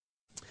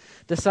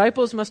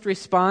 Disciples must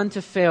respond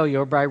to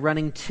failure by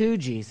running to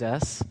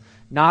Jesus,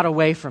 not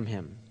away from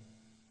Him.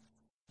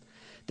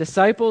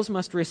 Disciples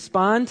must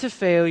respond to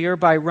failure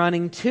by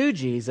running to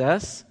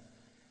Jesus,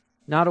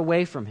 not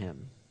away from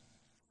Him.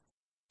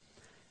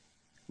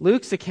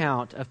 Luke's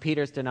account of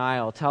Peter's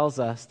denial tells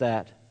us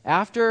that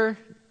after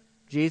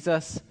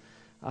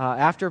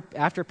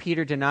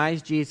Peter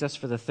denies Jesus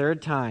for the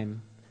third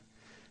time,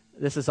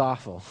 this is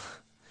awful.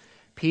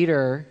 I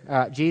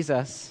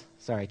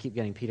keep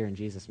getting Peter and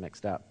Jesus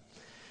mixed up.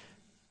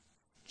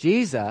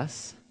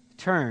 Jesus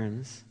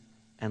turns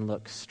and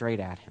looks straight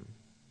at him.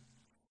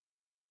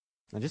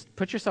 Now just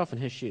put yourself in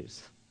his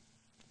shoes.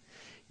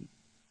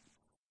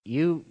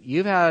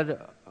 You've had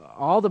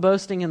all the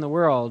boasting in the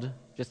world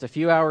just a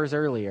few hours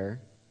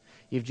earlier.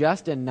 You've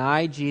just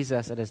denied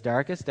Jesus at his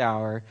darkest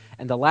hour,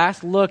 and the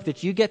last look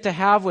that you get to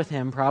have with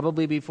him,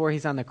 probably before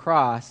he's on the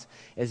cross,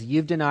 is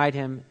you've denied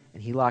him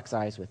and he locks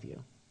eyes with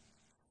you.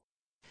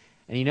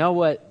 And you know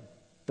what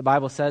the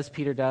Bible says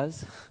Peter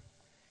does?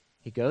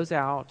 He goes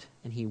out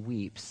and he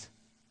weeps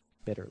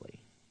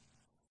bitterly.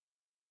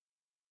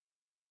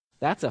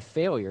 That's a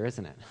failure,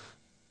 isn't it?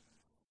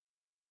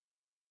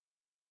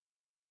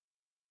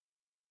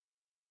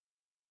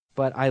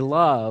 But I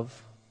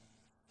love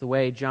the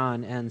way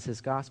John ends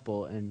his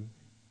gospel in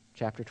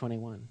chapter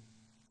 21.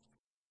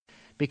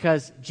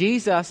 Because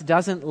Jesus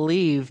doesn't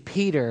leave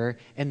Peter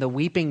in the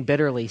weeping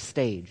bitterly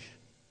stage.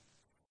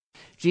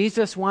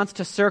 Jesus wants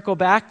to circle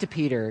back to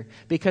Peter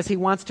because he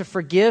wants to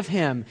forgive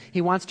him.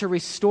 He wants to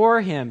restore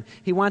him.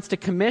 He wants to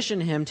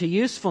commission him to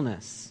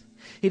usefulness.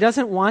 He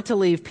doesn't want to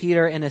leave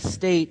Peter in a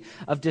state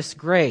of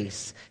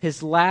disgrace,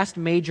 his last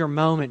major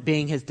moment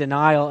being his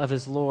denial of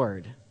his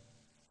Lord.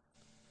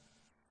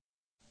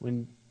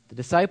 When the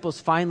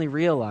disciples finally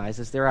realize,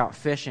 as they're out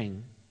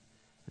fishing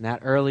in that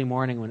early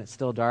morning when it's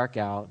still dark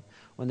out,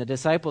 when the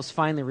disciples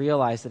finally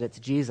realize that it's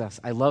Jesus,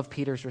 I love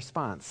Peter's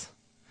response.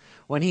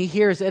 When he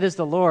hears it is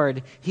the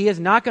Lord, he is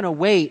not going to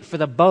wait for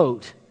the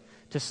boat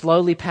to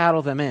slowly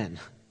paddle them in.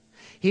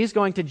 He's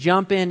going to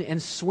jump in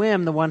and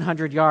swim the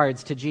 100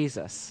 yards to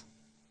Jesus.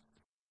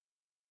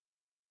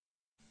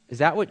 Is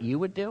that what you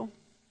would do?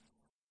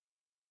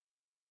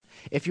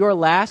 If your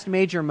last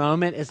major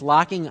moment is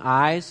locking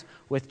eyes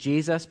with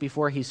Jesus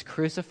before he's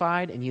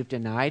crucified and you've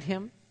denied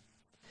him,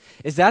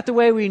 is that the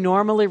way we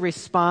normally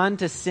respond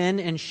to sin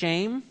and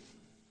shame?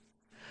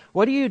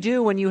 What do you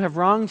do when you have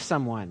wronged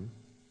someone?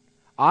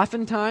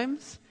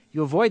 Oftentimes,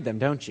 you avoid them,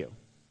 don't you?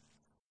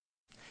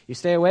 You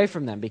stay away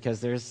from them because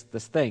there's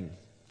this thing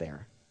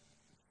there.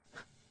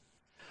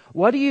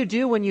 What do you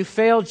do when you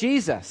fail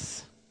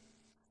Jesus?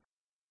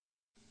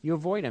 You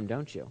avoid him,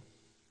 don't you?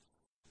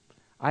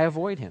 I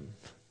avoid him.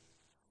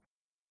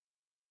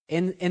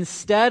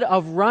 Instead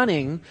of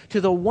running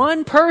to the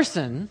one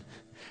person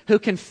who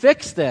can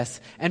fix this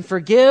and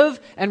forgive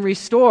and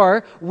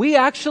restore, we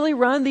actually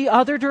run the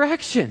other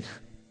direction.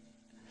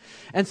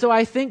 And so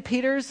I think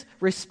Peter's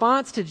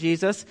response to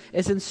Jesus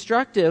is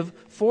instructive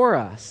for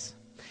us.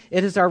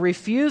 It is our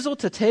refusal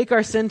to take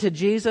our sin to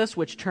Jesus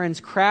which turns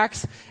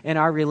cracks in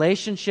our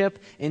relationship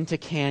into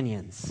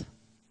canyons.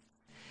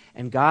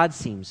 And God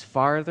seems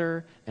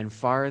farther and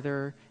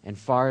farther and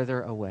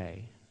farther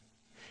away.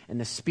 And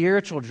the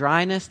spiritual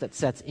dryness that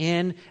sets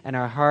in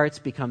our hearts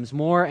becomes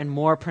more and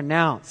more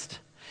pronounced.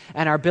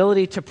 And our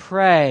ability to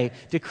pray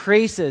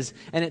decreases.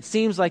 And it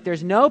seems like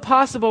there's no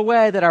possible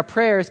way that our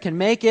prayers can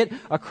make it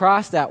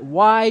across that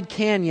wide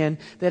canyon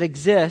that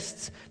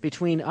exists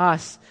between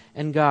us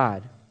and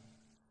God.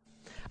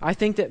 I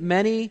think that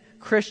many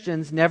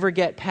Christians never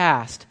get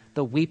past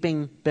the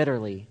weeping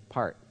bitterly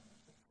part.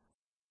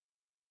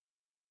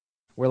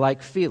 We're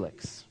like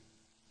Felix.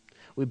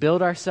 We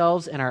build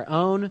ourselves in our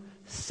own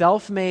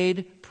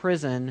self-made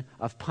prison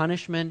of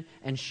punishment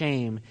and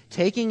shame,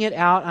 taking it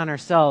out on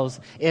ourselves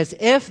as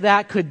if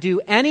that could do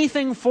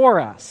anything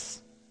for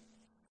us.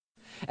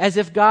 As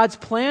if God's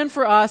plan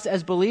for us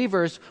as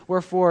believers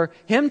were for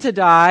him to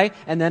die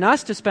and then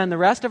us to spend the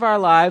rest of our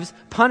lives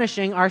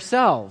punishing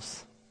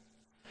ourselves.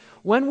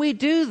 When we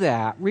do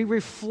that, we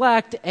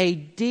reflect a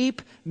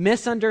deep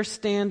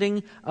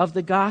misunderstanding of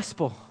the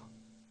gospel.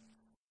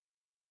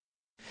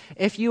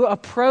 If you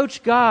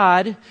approach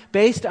God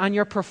based on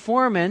your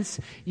performance,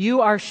 you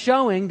are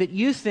showing that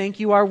you think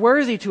you are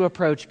worthy to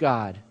approach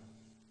God.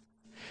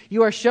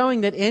 You are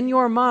showing that in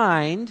your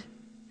mind,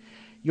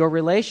 Your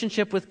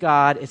relationship with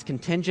God is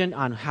contingent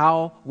on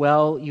how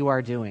well you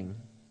are doing.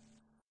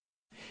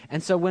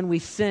 And so when we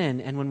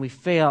sin and when we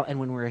fail and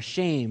when we're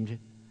ashamed,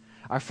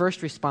 our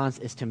first response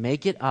is to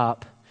make it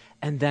up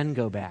and then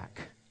go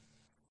back.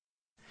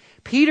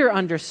 Peter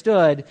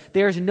understood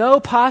there's no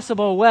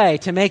possible way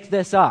to make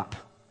this up.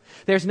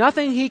 There's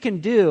nothing he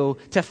can do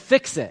to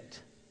fix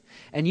it.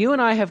 And you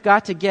and I have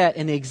got to get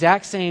in the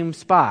exact same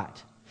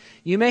spot.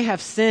 You may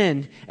have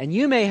sinned, and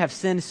you may have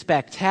sinned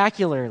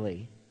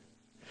spectacularly,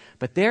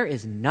 but there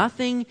is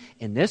nothing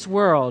in this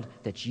world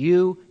that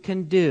you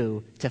can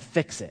do to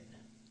fix it,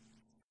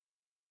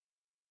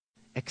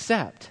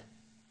 except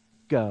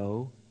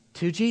go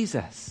to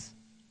Jesus.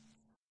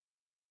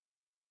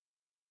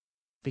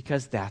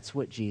 Because that's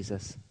what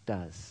Jesus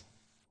does.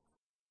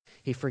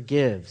 He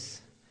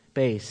forgives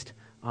based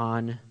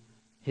on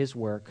his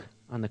work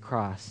on the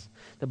cross.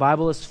 The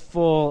Bible is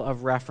full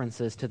of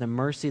references to the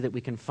mercy that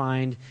we can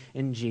find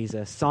in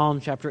Jesus.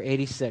 Psalm chapter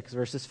 86,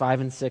 verses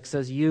 5 and 6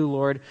 says, "You,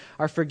 Lord,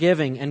 are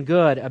forgiving and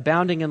good,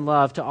 abounding in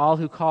love to all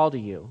who call to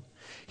you.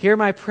 Hear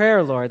my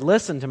prayer, Lord.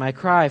 Listen to my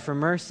cry for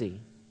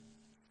mercy."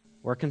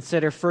 Or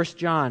consider 1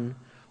 John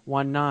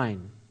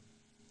 1:9.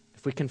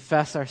 If we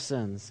confess our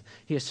sins,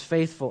 he is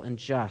faithful and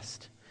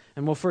just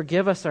and will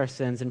forgive us our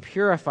sins and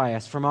purify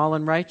us from all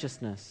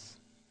unrighteousness.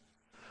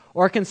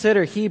 Or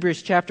consider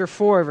Hebrews chapter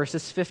 4,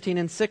 verses 15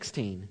 and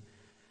 16.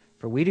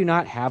 "For we do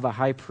not have a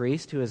high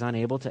priest who is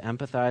unable to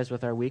empathize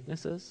with our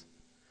weaknesses,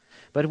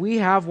 but we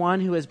have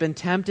one who has been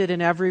tempted in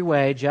every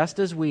way, just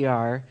as we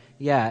are,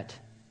 yet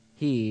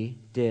he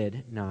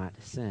did not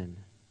sin.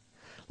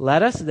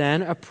 Let us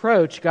then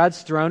approach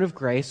God's throne of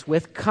grace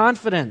with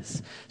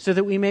confidence, so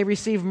that we may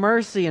receive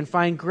mercy and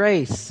find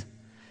grace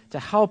to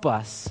help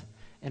us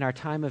in our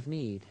time of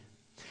need."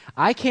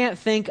 I can't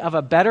think of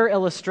a better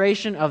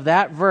illustration of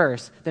that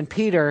verse than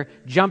Peter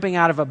jumping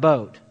out of a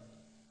boat.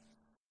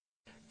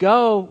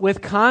 Go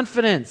with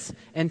confidence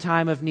in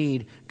time of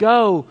need.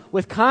 Go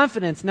with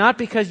confidence, not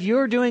because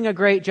you're doing a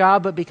great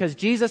job, but because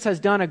Jesus has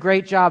done a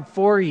great job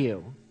for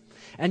you.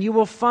 And you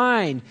will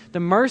find the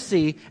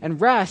mercy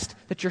and rest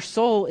that your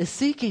soul is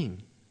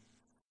seeking.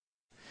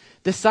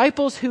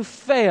 Disciples who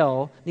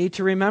fail need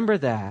to remember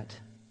that.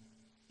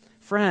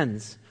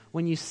 Friends,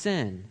 when you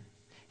sin,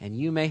 and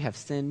you may have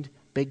sinned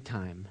big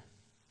time,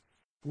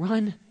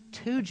 run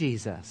to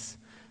Jesus,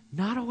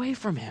 not away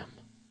from him.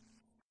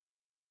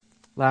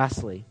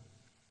 Lastly,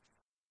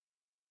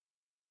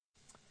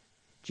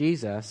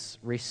 Jesus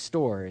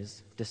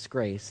restores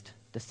disgraced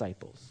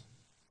disciples.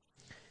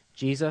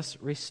 Jesus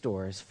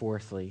restores,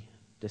 fourthly,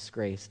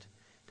 disgraced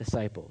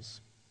disciples.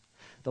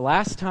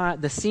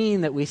 The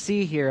scene that we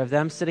see here of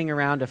them sitting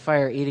around a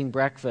fire eating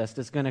breakfast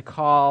is going to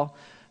call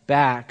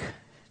back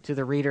to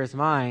the reader's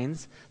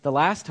minds the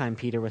last time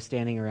Peter was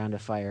standing around a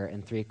fire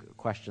and 3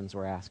 questions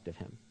were asked of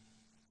him.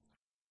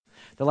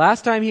 The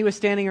last time he was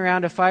standing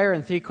around a fire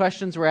and 3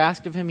 questions were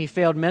asked of him, he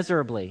failed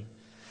miserably.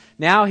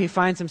 Now he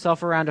finds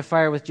himself around a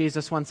fire with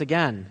Jesus once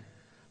again,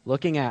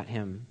 looking at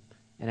him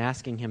and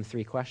asking him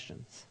 3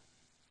 questions.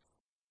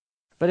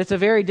 But it's a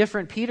very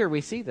different Peter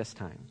we see this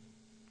time.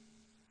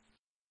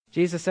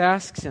 Jesus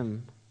asks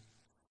him,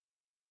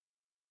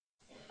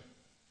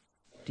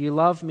 "Do you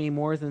love me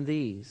more than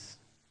these?"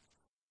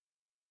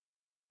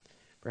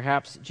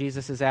 Perhaps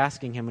Jesus is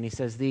asking him when he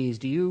says these,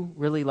 "Do you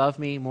really love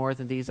me more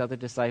than these other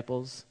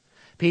disciples?"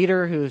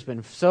 Peter, who's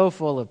been so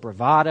full of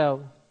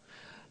bravado,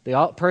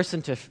 the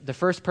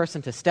first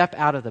person to step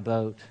out of the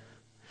boat,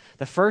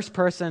 the first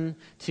person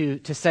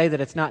to say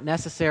that it's not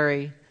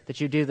necessary that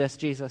you do this,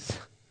 Jesus,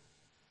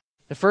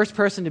 the first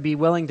person to be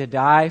willing to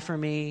die for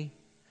me.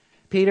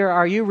 Peter,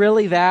 are you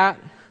really that?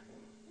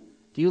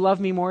 Do you love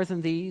me more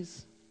than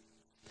these?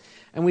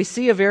 And we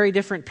see a very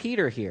different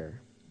Peter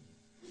here.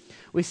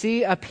 We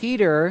see a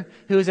Peter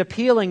who is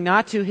appealing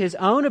not to his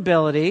own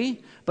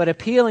ability, but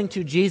appealing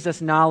to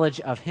Jesus'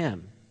 knowledge of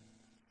him.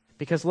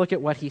 Because look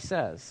at what he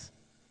says.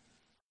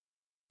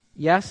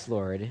 "Yes,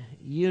 Lord,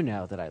 you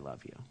know that I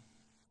love you."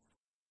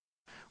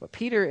 What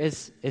Peter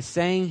is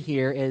saying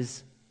here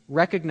is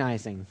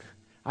recognizing,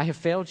 I have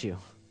failed you.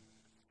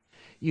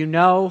 You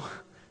know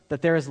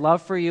that there is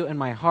love for you in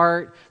my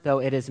heart, though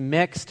it is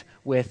mixed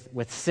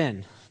with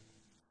sin.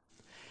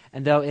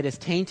 And though it is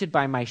tainted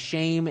by my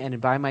shame and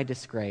by my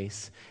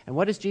disgrace. And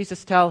what does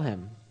Jesus tell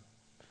him?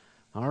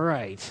 All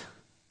right,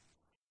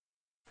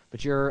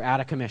 but you're out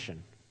of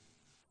commission.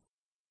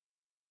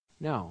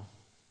 No.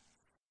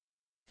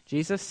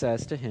 Jesus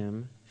says to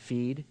him,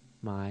 "Feed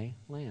my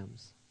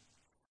lambs."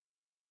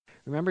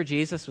 Remember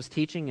Jesus was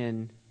teaching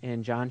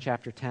in John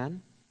chapter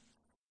 10?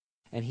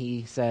 And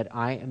he said,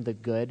 "I am the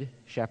good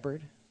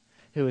shepherd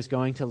who is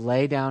going to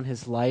lay down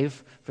his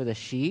life for the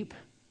sheep."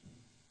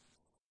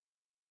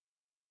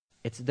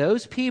 It's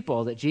those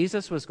people that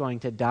Jesus was going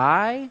to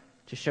die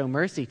to show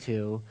mercy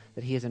to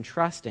that he is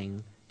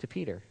entrusting to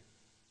Peter.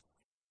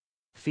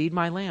 Feed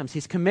my lambs.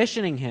 He's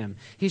commissioning him.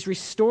 He's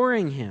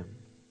restoring him.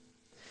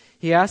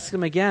 He asks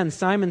him again,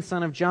 "Simon,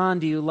 son of John,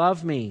 do you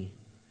love me?"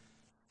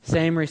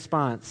 Same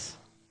response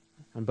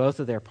on both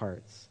of their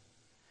parts.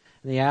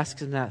 And he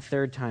asks him that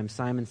third time,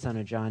 Simon, son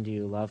of John, do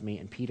you love me?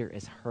 And Peter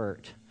is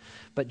hurt.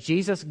 But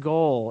Jesus'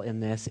 goal in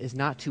this is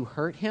not to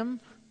hurt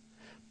him,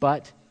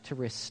 but to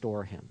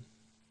restore him.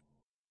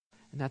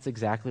 And that's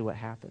exactly what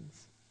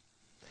happens.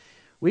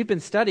 We've been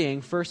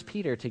studying 1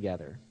 Peter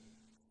together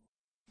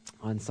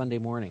on Sunday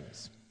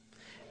mornings.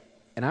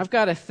 And I've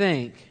got to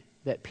think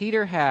that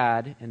Peter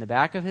had in the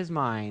back of his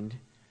mind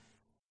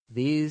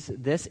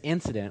this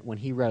incident when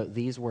he wrote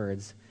these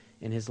words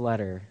in his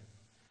letter,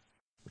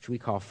 which we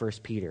call 1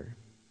 Peter.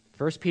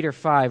 1 Peter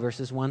 5,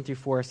 verses 1 through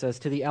 4 says,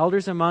 "To the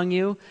elders among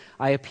you,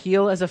 I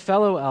appeal as a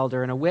fellow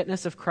elder and a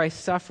witness of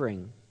Christ's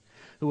suffering,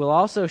 who will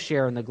also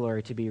share in the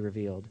glory to be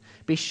revealed.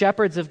 Be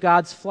shepherds of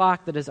God's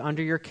flock that is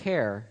under your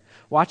care,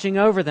 watching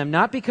over them,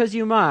 not because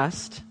you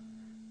must,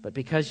 but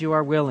because you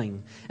are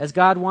willing, as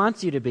God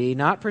wants you to be,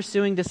 not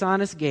pursuing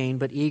dishonest gain,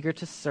 but eager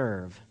to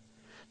serve,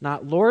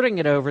 not lording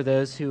it over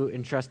those who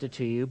entrusted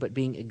to you, but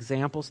being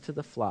examples to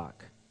the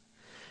flock.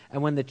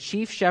 And when the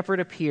chief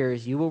shepherd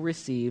appears, you will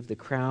receive the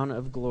crown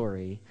of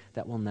glory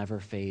that will never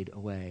fade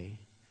away."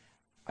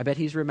 I bet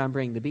he's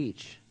remembering the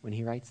beach when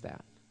he writes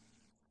that.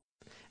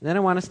 And then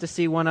I want us to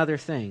see one other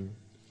thing.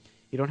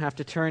 You don't have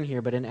to turn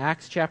here, but in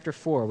Acts chapter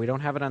 4, we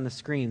don't have it on the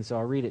screen, so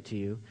I'll read it to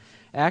you.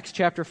 Acts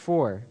chapter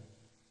 4.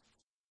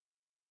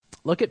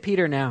 Look at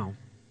Peter now.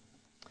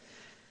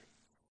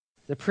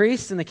 "The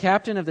priests and the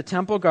captain of the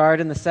temple guard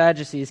and the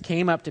Sadducees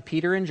came up to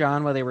Peter and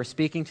John while they were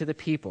speaking to the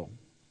people.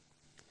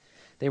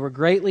 They were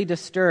greatly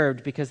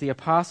disturbed because the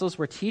apostles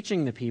were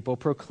teaching the people,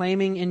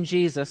 proclaiming in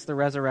Jesus the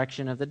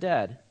resurrection of the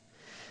dead.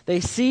 They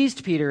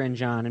seized Peter and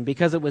John, and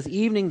because it was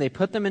evening, they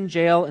put them in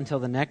jail until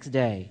the next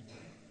day.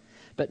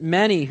 But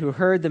many who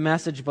heard the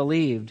message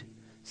believed,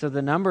 so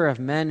the number of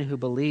men who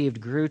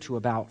believed grew to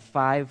about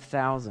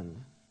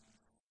 5,000.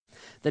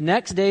 The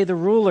next day, the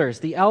rulers,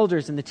 the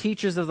elders, and the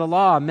teachers of the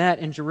law met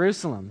in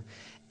Jerusalem.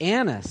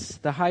 Annas,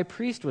 the high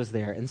priest, was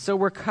there, and so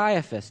were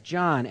Caiaphas,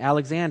 John,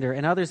 Alexander,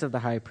 and others of the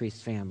high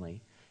priest's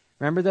family.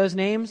 Remember those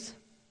names?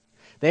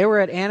 They were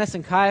at Annas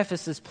and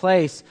Caiaphas'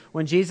 place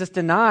when Jesus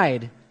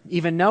denied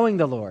even knowing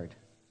the Lord.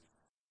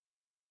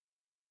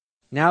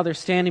 Now they're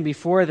standing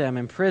before them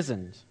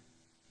imprisoned.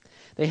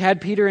 They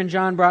had Peter and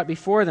John brought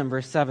before them,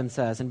 verse 7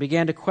 says, and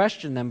began to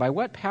question them, 'By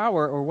what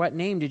power or what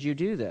name did you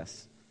do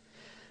this?'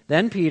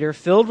 Then Peter,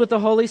 filled with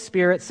the Holy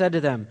Spirit, said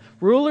to them,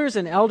 'Rulers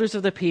and elders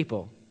of the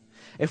people,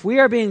 if we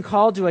are being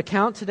called to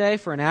account today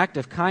for an act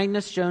of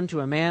kindness shown to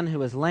a man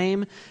who is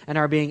lame and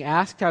are being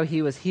asked how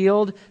he was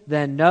healed,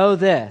 then know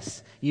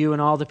this, you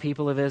and all the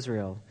people of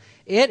Israel.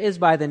 It is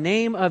by the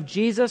name of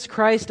Jesus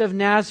Christ of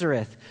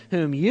Nazareth,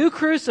 whom you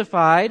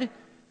crucified,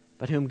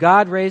 but whom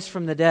God raised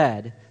from the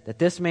dead, that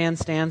this man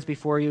stands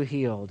before you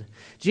healed.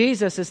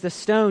 Jesus is the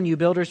stone you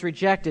builders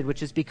rejected,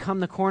 which has become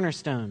the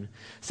cornerstone.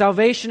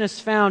 Salvation is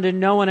found in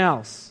no one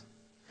else.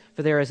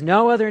 For there is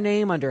no other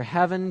name under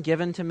heaven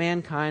given to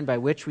mankind by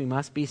which we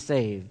must be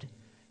saved.'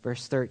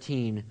 Verse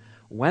 13,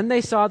 when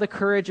they saw the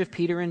courage of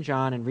Peter and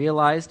John and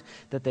realized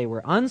that they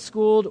were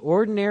unschooled,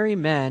 ordinary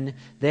men,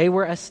 they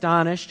were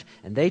astonished,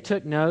 and they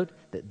took note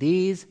that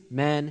these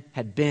men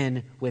had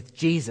been with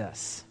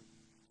Jesus."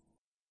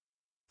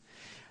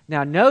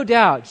 Now, no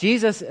doubt,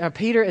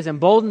 Peter is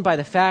emboldened by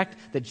the fact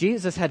that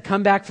Jesus had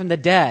come back from the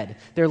dead.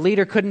 Their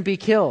leader couldn't be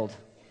killed.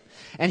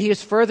 And he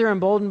is further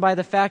emboldened by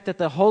the fact that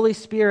the Holy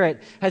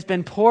Spirit has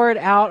been poured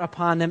out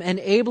upon them,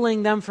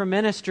 enabling them for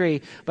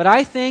ministry. But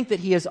I think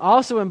that he is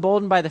also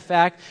emboldened by the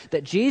fact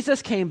that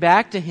Jesus came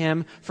back to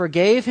him,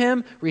 forgave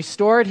him,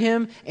 restored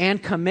him,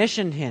 and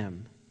commissioned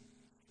him.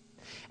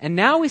 And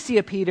now we see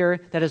a Peter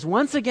that is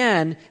once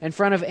again in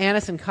front of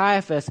Annas and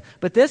Caiaphas,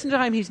 but this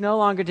time he's no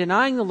longer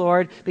denying the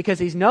Lord because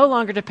he's no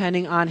longer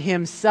depending on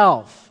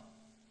himself.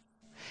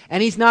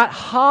 And he's not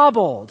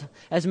hobbled,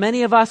 as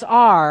many of us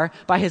are,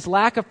 by his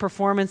lack of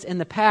performance in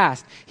the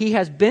past. He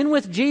has been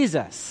with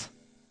Jesus.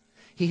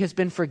 He has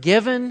been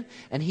forgiven,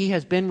 and he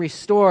has been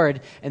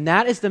restored. And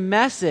that is the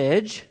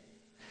message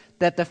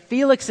that the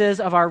Felixes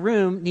of our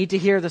room need to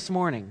hear this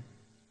morning.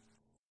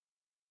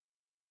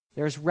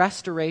 There's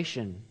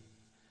restoration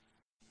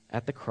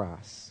at the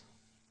cross.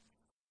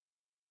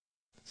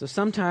 So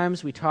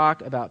sometimes we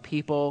talk about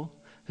people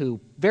who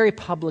very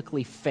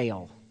publicly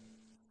fail.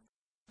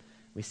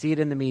 We see it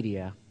in the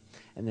media.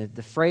 And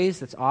the phrase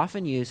that's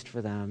often used for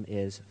them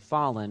is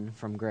fallen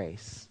from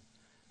grace.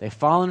 They've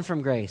fallen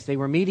from grace. They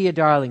were media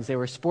darlings. They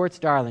were sports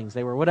darlings.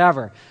 They were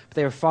whatever. But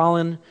they were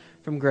fallen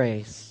from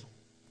grace.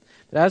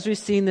 But as we've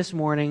seen this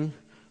morning,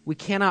 we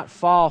cannot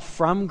fall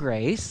from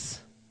grace.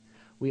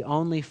 We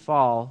only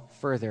fall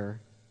further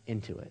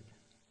into it.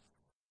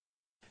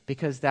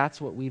 Because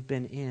that's what we've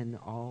been in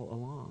all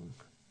along.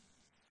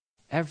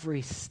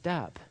 Every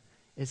step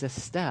is a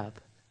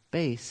step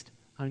based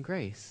on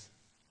grace.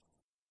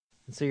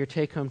 And so your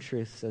take-home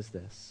truth says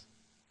this: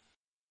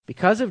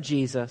 because of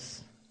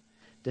Jesus,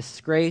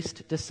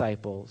 disgraced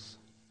disciples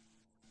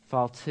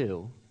fall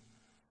to,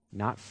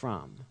 not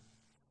from,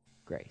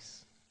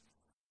 grace.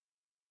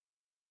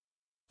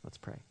 Let's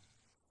pray.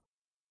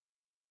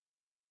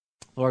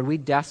 Lord, we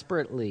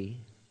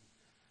desperately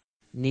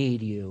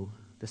need you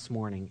this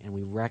morning, and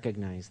we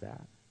recognize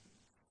that.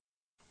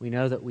 We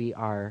know that we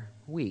are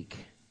weak.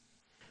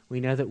 We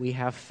know that we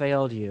have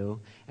failed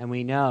you, and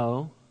we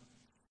know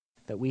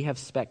that we have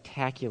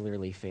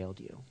spectacularly failed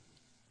you.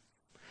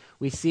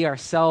 We see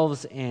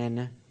ourselves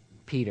in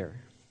Peter.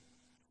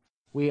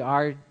 We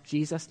are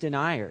Jesus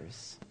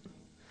deniers.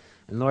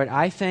 And Lord,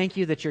 I thank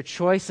you that your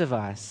choice of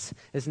us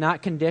is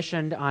not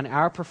conditioned on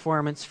our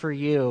performance for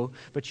you,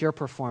 but your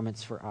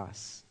performance for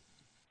us.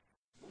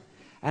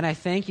 And I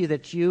thank you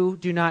that you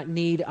do not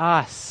need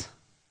us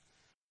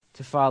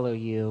to follow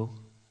you,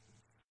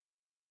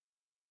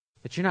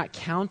 that you're not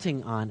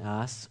counting on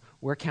us,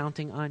 we're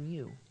counting on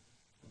you.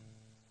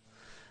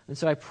 And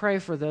so I pray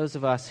for those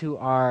of us who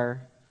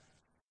are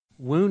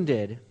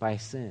wounded by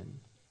sin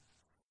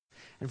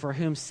and for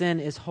whom sin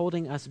is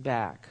holding us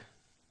back,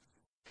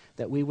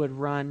 that we would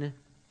run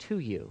to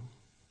you,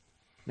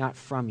 not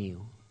from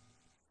you,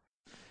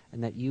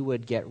 and that you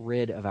would get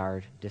rid of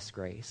our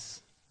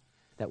disgrace,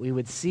 that we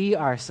would see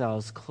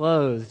ourselves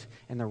clothed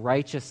in the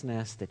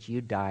righteousness that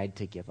you died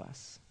to give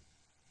us.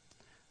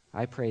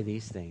 I pray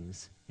these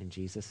things in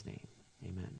Jesus' name. Amen.